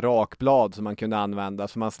effektiva rakblad som man kunde använda.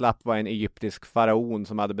 Så man slapp vara en egyptisk faraon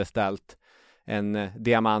som hade beställt en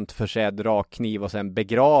diamantförsedd rakkniv och sen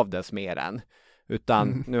begravdes med den.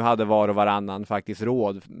 Utan nu hade var och varannan faktiskt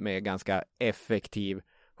råd med ganska effektiv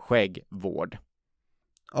skäggvård.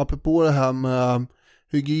 Apropå det här med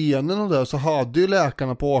hygienen och det, så hade ju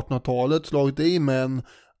läkarna på 1800-talet slagit i män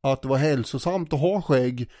att det var hälsosamt att ha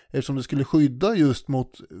skägg eftersom det skulle skydda just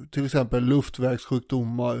mot till exempel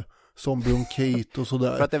luftvägssjukdomar som bronkit och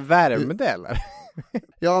sådär. För att det värmde eller?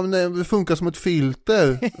 Ja, men det funkar som ett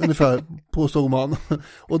filter ungefär, påstod man.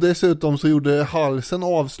 Och dessutom så gjorde halsen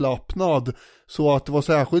avslappnad så att det var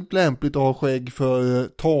särskilt lämpligt att ha skägg för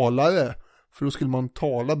talare. För då skulle man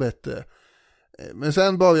tala bättre. Men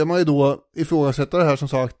sen börjar man ju då ifrågasätta det här som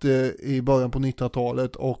sagt i början på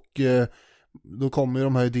 1900-talet och då kommer ju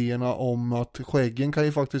de här idéerna om att skäggen kan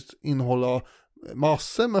ju faktiskt innehålla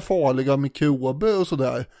massor med farliga mikrober och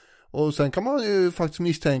sådär. Och sen kan man ju faktiskt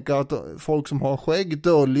misstänka att folk som har skägg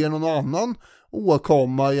döljer någon annan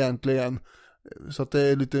åkomma egentligen. Så att det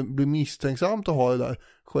är blir misstänksamt att ha det där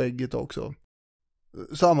skägget också.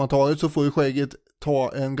 Sammantaget så får ju skägget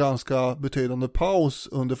ta en ganska betydande paus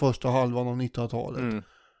under första halvan av 1900-talet.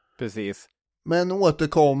 Precis. Men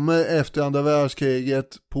återkommer efter andra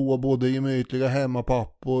världskriget på både gemytliga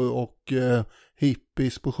hemmapappor och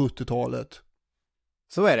hippies på 70-talet.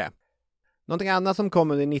 Så är det. Någonting annat som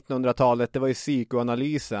kom under 1900-talet, det var ju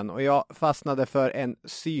psykoanalysen. Och jag fastnade för en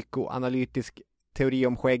psykoanalytisk teori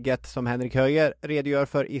om skägget som Henrik Höjer redogör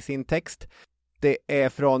för i sin text. Det är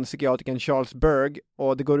från psykiatrikern Charles Berg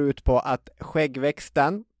och det går ut på att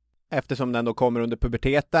skäggväxten, eftersom den då kommer under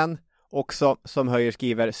puberteten, också, som Höjer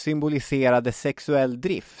skriver, symboliserade sexuell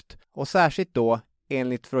drift. Och särskilt då,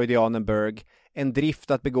 enligt freudianen Berg, en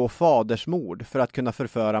drift att begå fadersmord för att kunna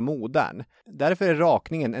förföra modern. Därför är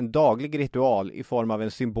rakningen en daglig ritual i form av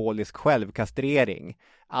en symbolisk självkastrering.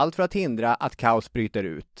 Allt för att hindra att kaos bryter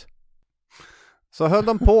ut. Så höll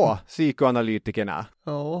de på, psykoanalytikerna.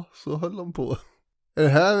 Ja, så höll de på. Är det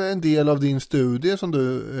här en del av din studie som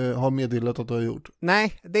du har meddelat att du har gjort?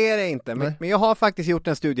 Nej, det är det inte. Men jag har faktiskt gjort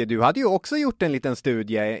en studie. Du hade ju också gjort en liten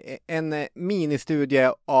studie. En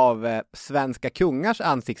ministudie av svenska kungars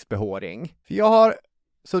ansiktsbehåring. För jag har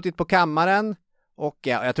suttit på kammaren och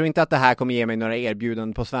jag tror inte att det här kommer ge mig några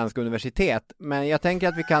erbjudanden på svenska universitet. Men jag tänker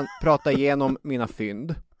att vi kan prata igenom mina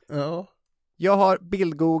fynd. Ja. Jag har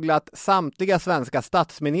bildgooglat samtliga svenska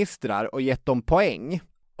statsministrar och gett dem poäng.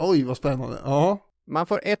 Oj, vad spännande. Ja. Man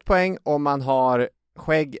får 1 poäng om man har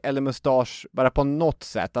skägg eller mustasch bara på något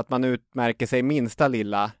sätt. Att man utmärker sig minsta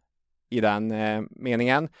lilla i den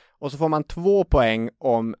meningen. Och så får man 2 poäng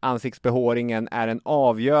om ansiktsbehåringen är en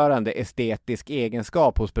avgörande estetisk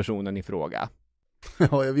egenskap hos personen i fråga.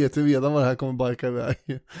 Ja, jag vet ju redan vad det här kommer barka iväg.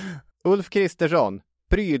 Ulf Kristersson,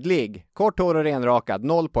 prydlig, kort hår och renrakad,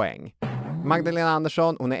 0 poäng. Magdalena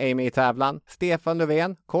Andersson, hon är med i tävlan. Stefan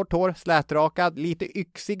Löfven, kort hår, slätrakad, lite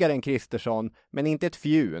yxigare än Kristersson, men inte ett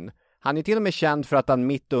fjun. Han är till och med känd för att han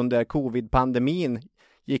mitt under covid-pandemin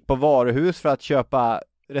gick på varuhus för att köpa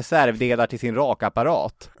reservdelar till sin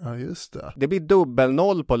rakapparat. Ja, just det. Det blir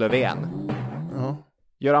dubbel-0 på Löfven. Ja.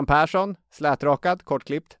 Göran Persson, slätrakad,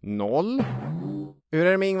 kortklippt, 0. Hur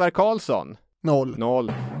är det med Ingvar Carlsson?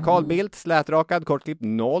 0. Carl Bildt, slätrakad, kortklippt,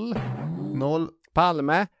 0.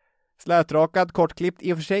 Palme, slätrakad, kortklippt,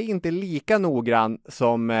 i och för sig inte lika noggrann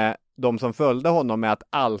som de som följde honom med att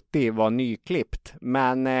alltid vara nyklippt.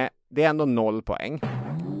 Men det är ändå 0 poäng.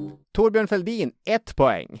 Torbjörn Fälldin, 1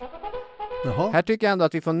 poäng. Jaha. Här tycker jag ändå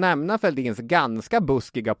att vi får nämna Fälldins ganska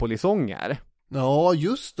buskiga polisonger. Ja,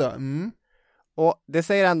 just det. Och det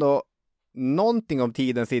säger ändå någonting om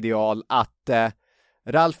tidens ideal att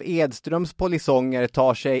Ralf Edströms polisonger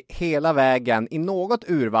tar sig hela vägen i något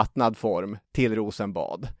urvattnad form till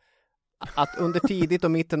Rosenbad. Att under tidigt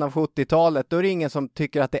och mitten av 70-talet då är det ingen som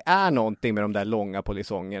tycker att det är någonting med de där långa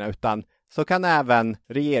polisongerna, utan så kan även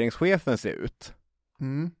regeringschefen se ut.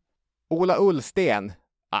 Ola Ullsten,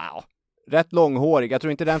 rätt långhårig. Jag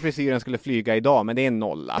tror inte den frisyren skulle flyga idag, men det är en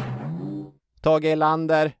 0. Tage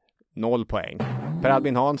Erlander, 0 poäng. Per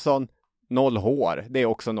Albin Hansson, 0 hår. Det är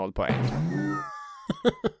också 0 poäng.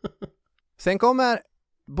 Sen kommer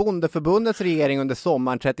Bondeförbundets regering under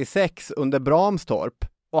sommaren 36 under Bramstorp.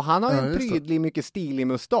 Och han har ju en prydlig, mycket stilig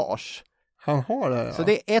mustasch. Han har det, ja. Så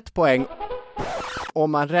det är 1 poäng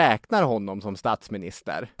om man räknar honom som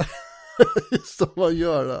statsminister. Just om man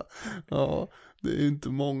gör det. Ja, det är inte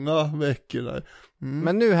många veckor där.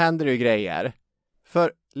 Men nu händer det ju grejer.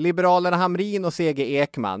 För Liberalerna Hamrin och C.G.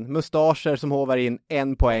 Ekman, mustascher som hovar in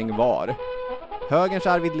 1 poäng var. Högerns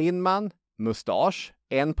Arvid Lindman, mustasch,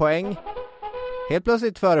 1 poäng. Helt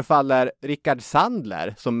plötsligt förefaller Rickard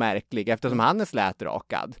Sandler som märklig eftersom han är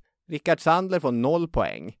slätrakad. Rickard Sandler får 0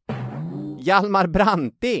 poäng. Hjalmar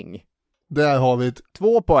Branting. Där har vi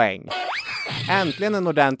 2 poäng. Äntligen en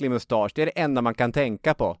ordentlig mustasch, det är det enda man kan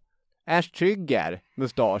tänka på. Ernst Trygger,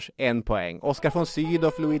 mustasch, 1 poäng. Oskar von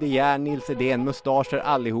Sydow, Louis De Geer, Nils Edén, mustascher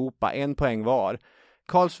allihopa, 1 poäng var.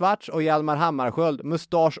 Karl Schwarz och Hjalmar Hammarskjöld,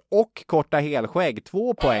 mustasch och korta helskägg,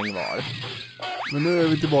 2 poäng var. Men nu är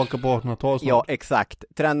vi tillbaka på 1800-talet. Ja, exakt.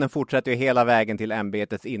 Trenden fortsätter ju hela vägen till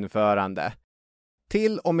ämbetets införande.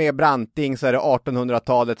 Till och med Branting så är det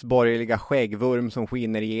 1800-talets borgerliga skäggvurm som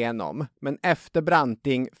skiner igenom. Men efter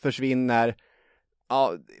Branting försvinner,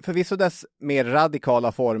 förvisso dess mer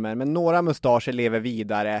radikala former, men några mustascher lever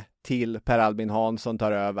vidare till Per Albin Hansson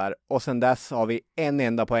tar över. Och sen dess har vi en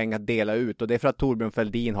enda poäng att dela ut, och det är för att Torbjörn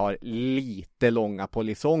Fälldin har lite långa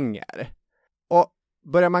polisonger. Och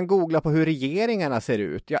börjar man googla på hur regeringarna ser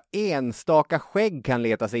ut, enstaka skägg kan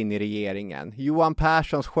leta sig in i regeringen. Johan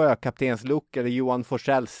Perssons sjökaptenslook eller Johan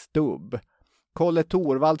Forsells stubb. Kolle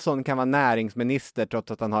Thorvaldsson kan vara näringsminister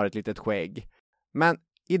trots att han har ett litet skägg. Men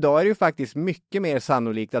idag är det ju faktiskt mycket mer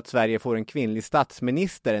sannolikt att Sverige får en kvinnlig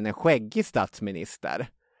statsminister än en skäggig statsminister.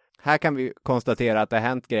 Här kan vi konstatera att det har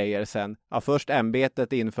hänt grejer sen. Först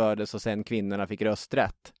ämbetet infördes och sen kvinnorna fick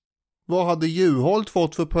rösträtt. Vad hade Juholt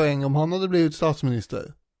fått för poäng om han hade blivit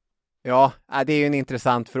statsminister? Ja, det är ju en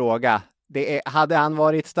intressant fråga. Hade han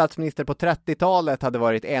varit statsminister på 30-talet hade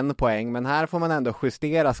varit 1 poäng, men här får man ändå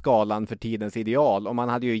justera skalan för tidens ideal, och man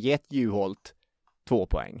hade ju gett Juholt 2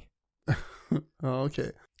 poäng. Ja,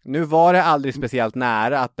 okej. Nu var det aldrig speciellt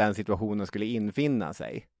nära att den situationen skulle infinna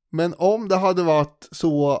sig. Men om det hade varit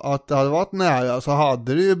så att det hade varit nära, så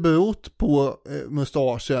hade det ju berott på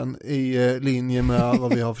mustaschen i linje med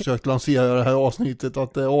vad vi har försökt lansera det här avsnittet,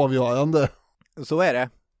 att det är avgörande. Så är det.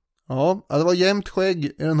 Ja, det var jämnt skägg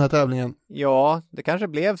i den här tävlingen. Ja, det kanske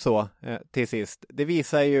blev så till sist. Det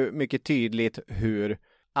visar ju mycket tydligt hur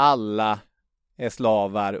alla är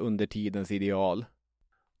slavar under tidens ideal.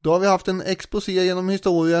 Då har vi haft en exposé genom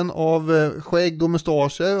historien av skägg och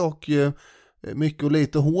mustascher och mycket och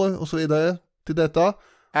lite hår och så vidare till detta.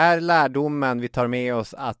 Är lärdomen vi tar med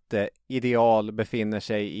oss att ideal befinner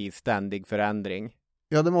sig i ständig förändring?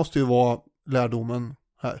 Ja, det måste ju vara lärdomen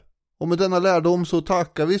här. Och med denna lärdom så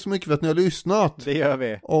tackar vi så mycket för att ni har lyssnat. Det gör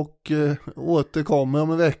vi. Och återkommer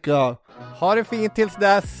om en vecka. Ha det fint tills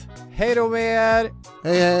dess. Hej då med er!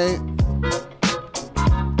 Hej hej!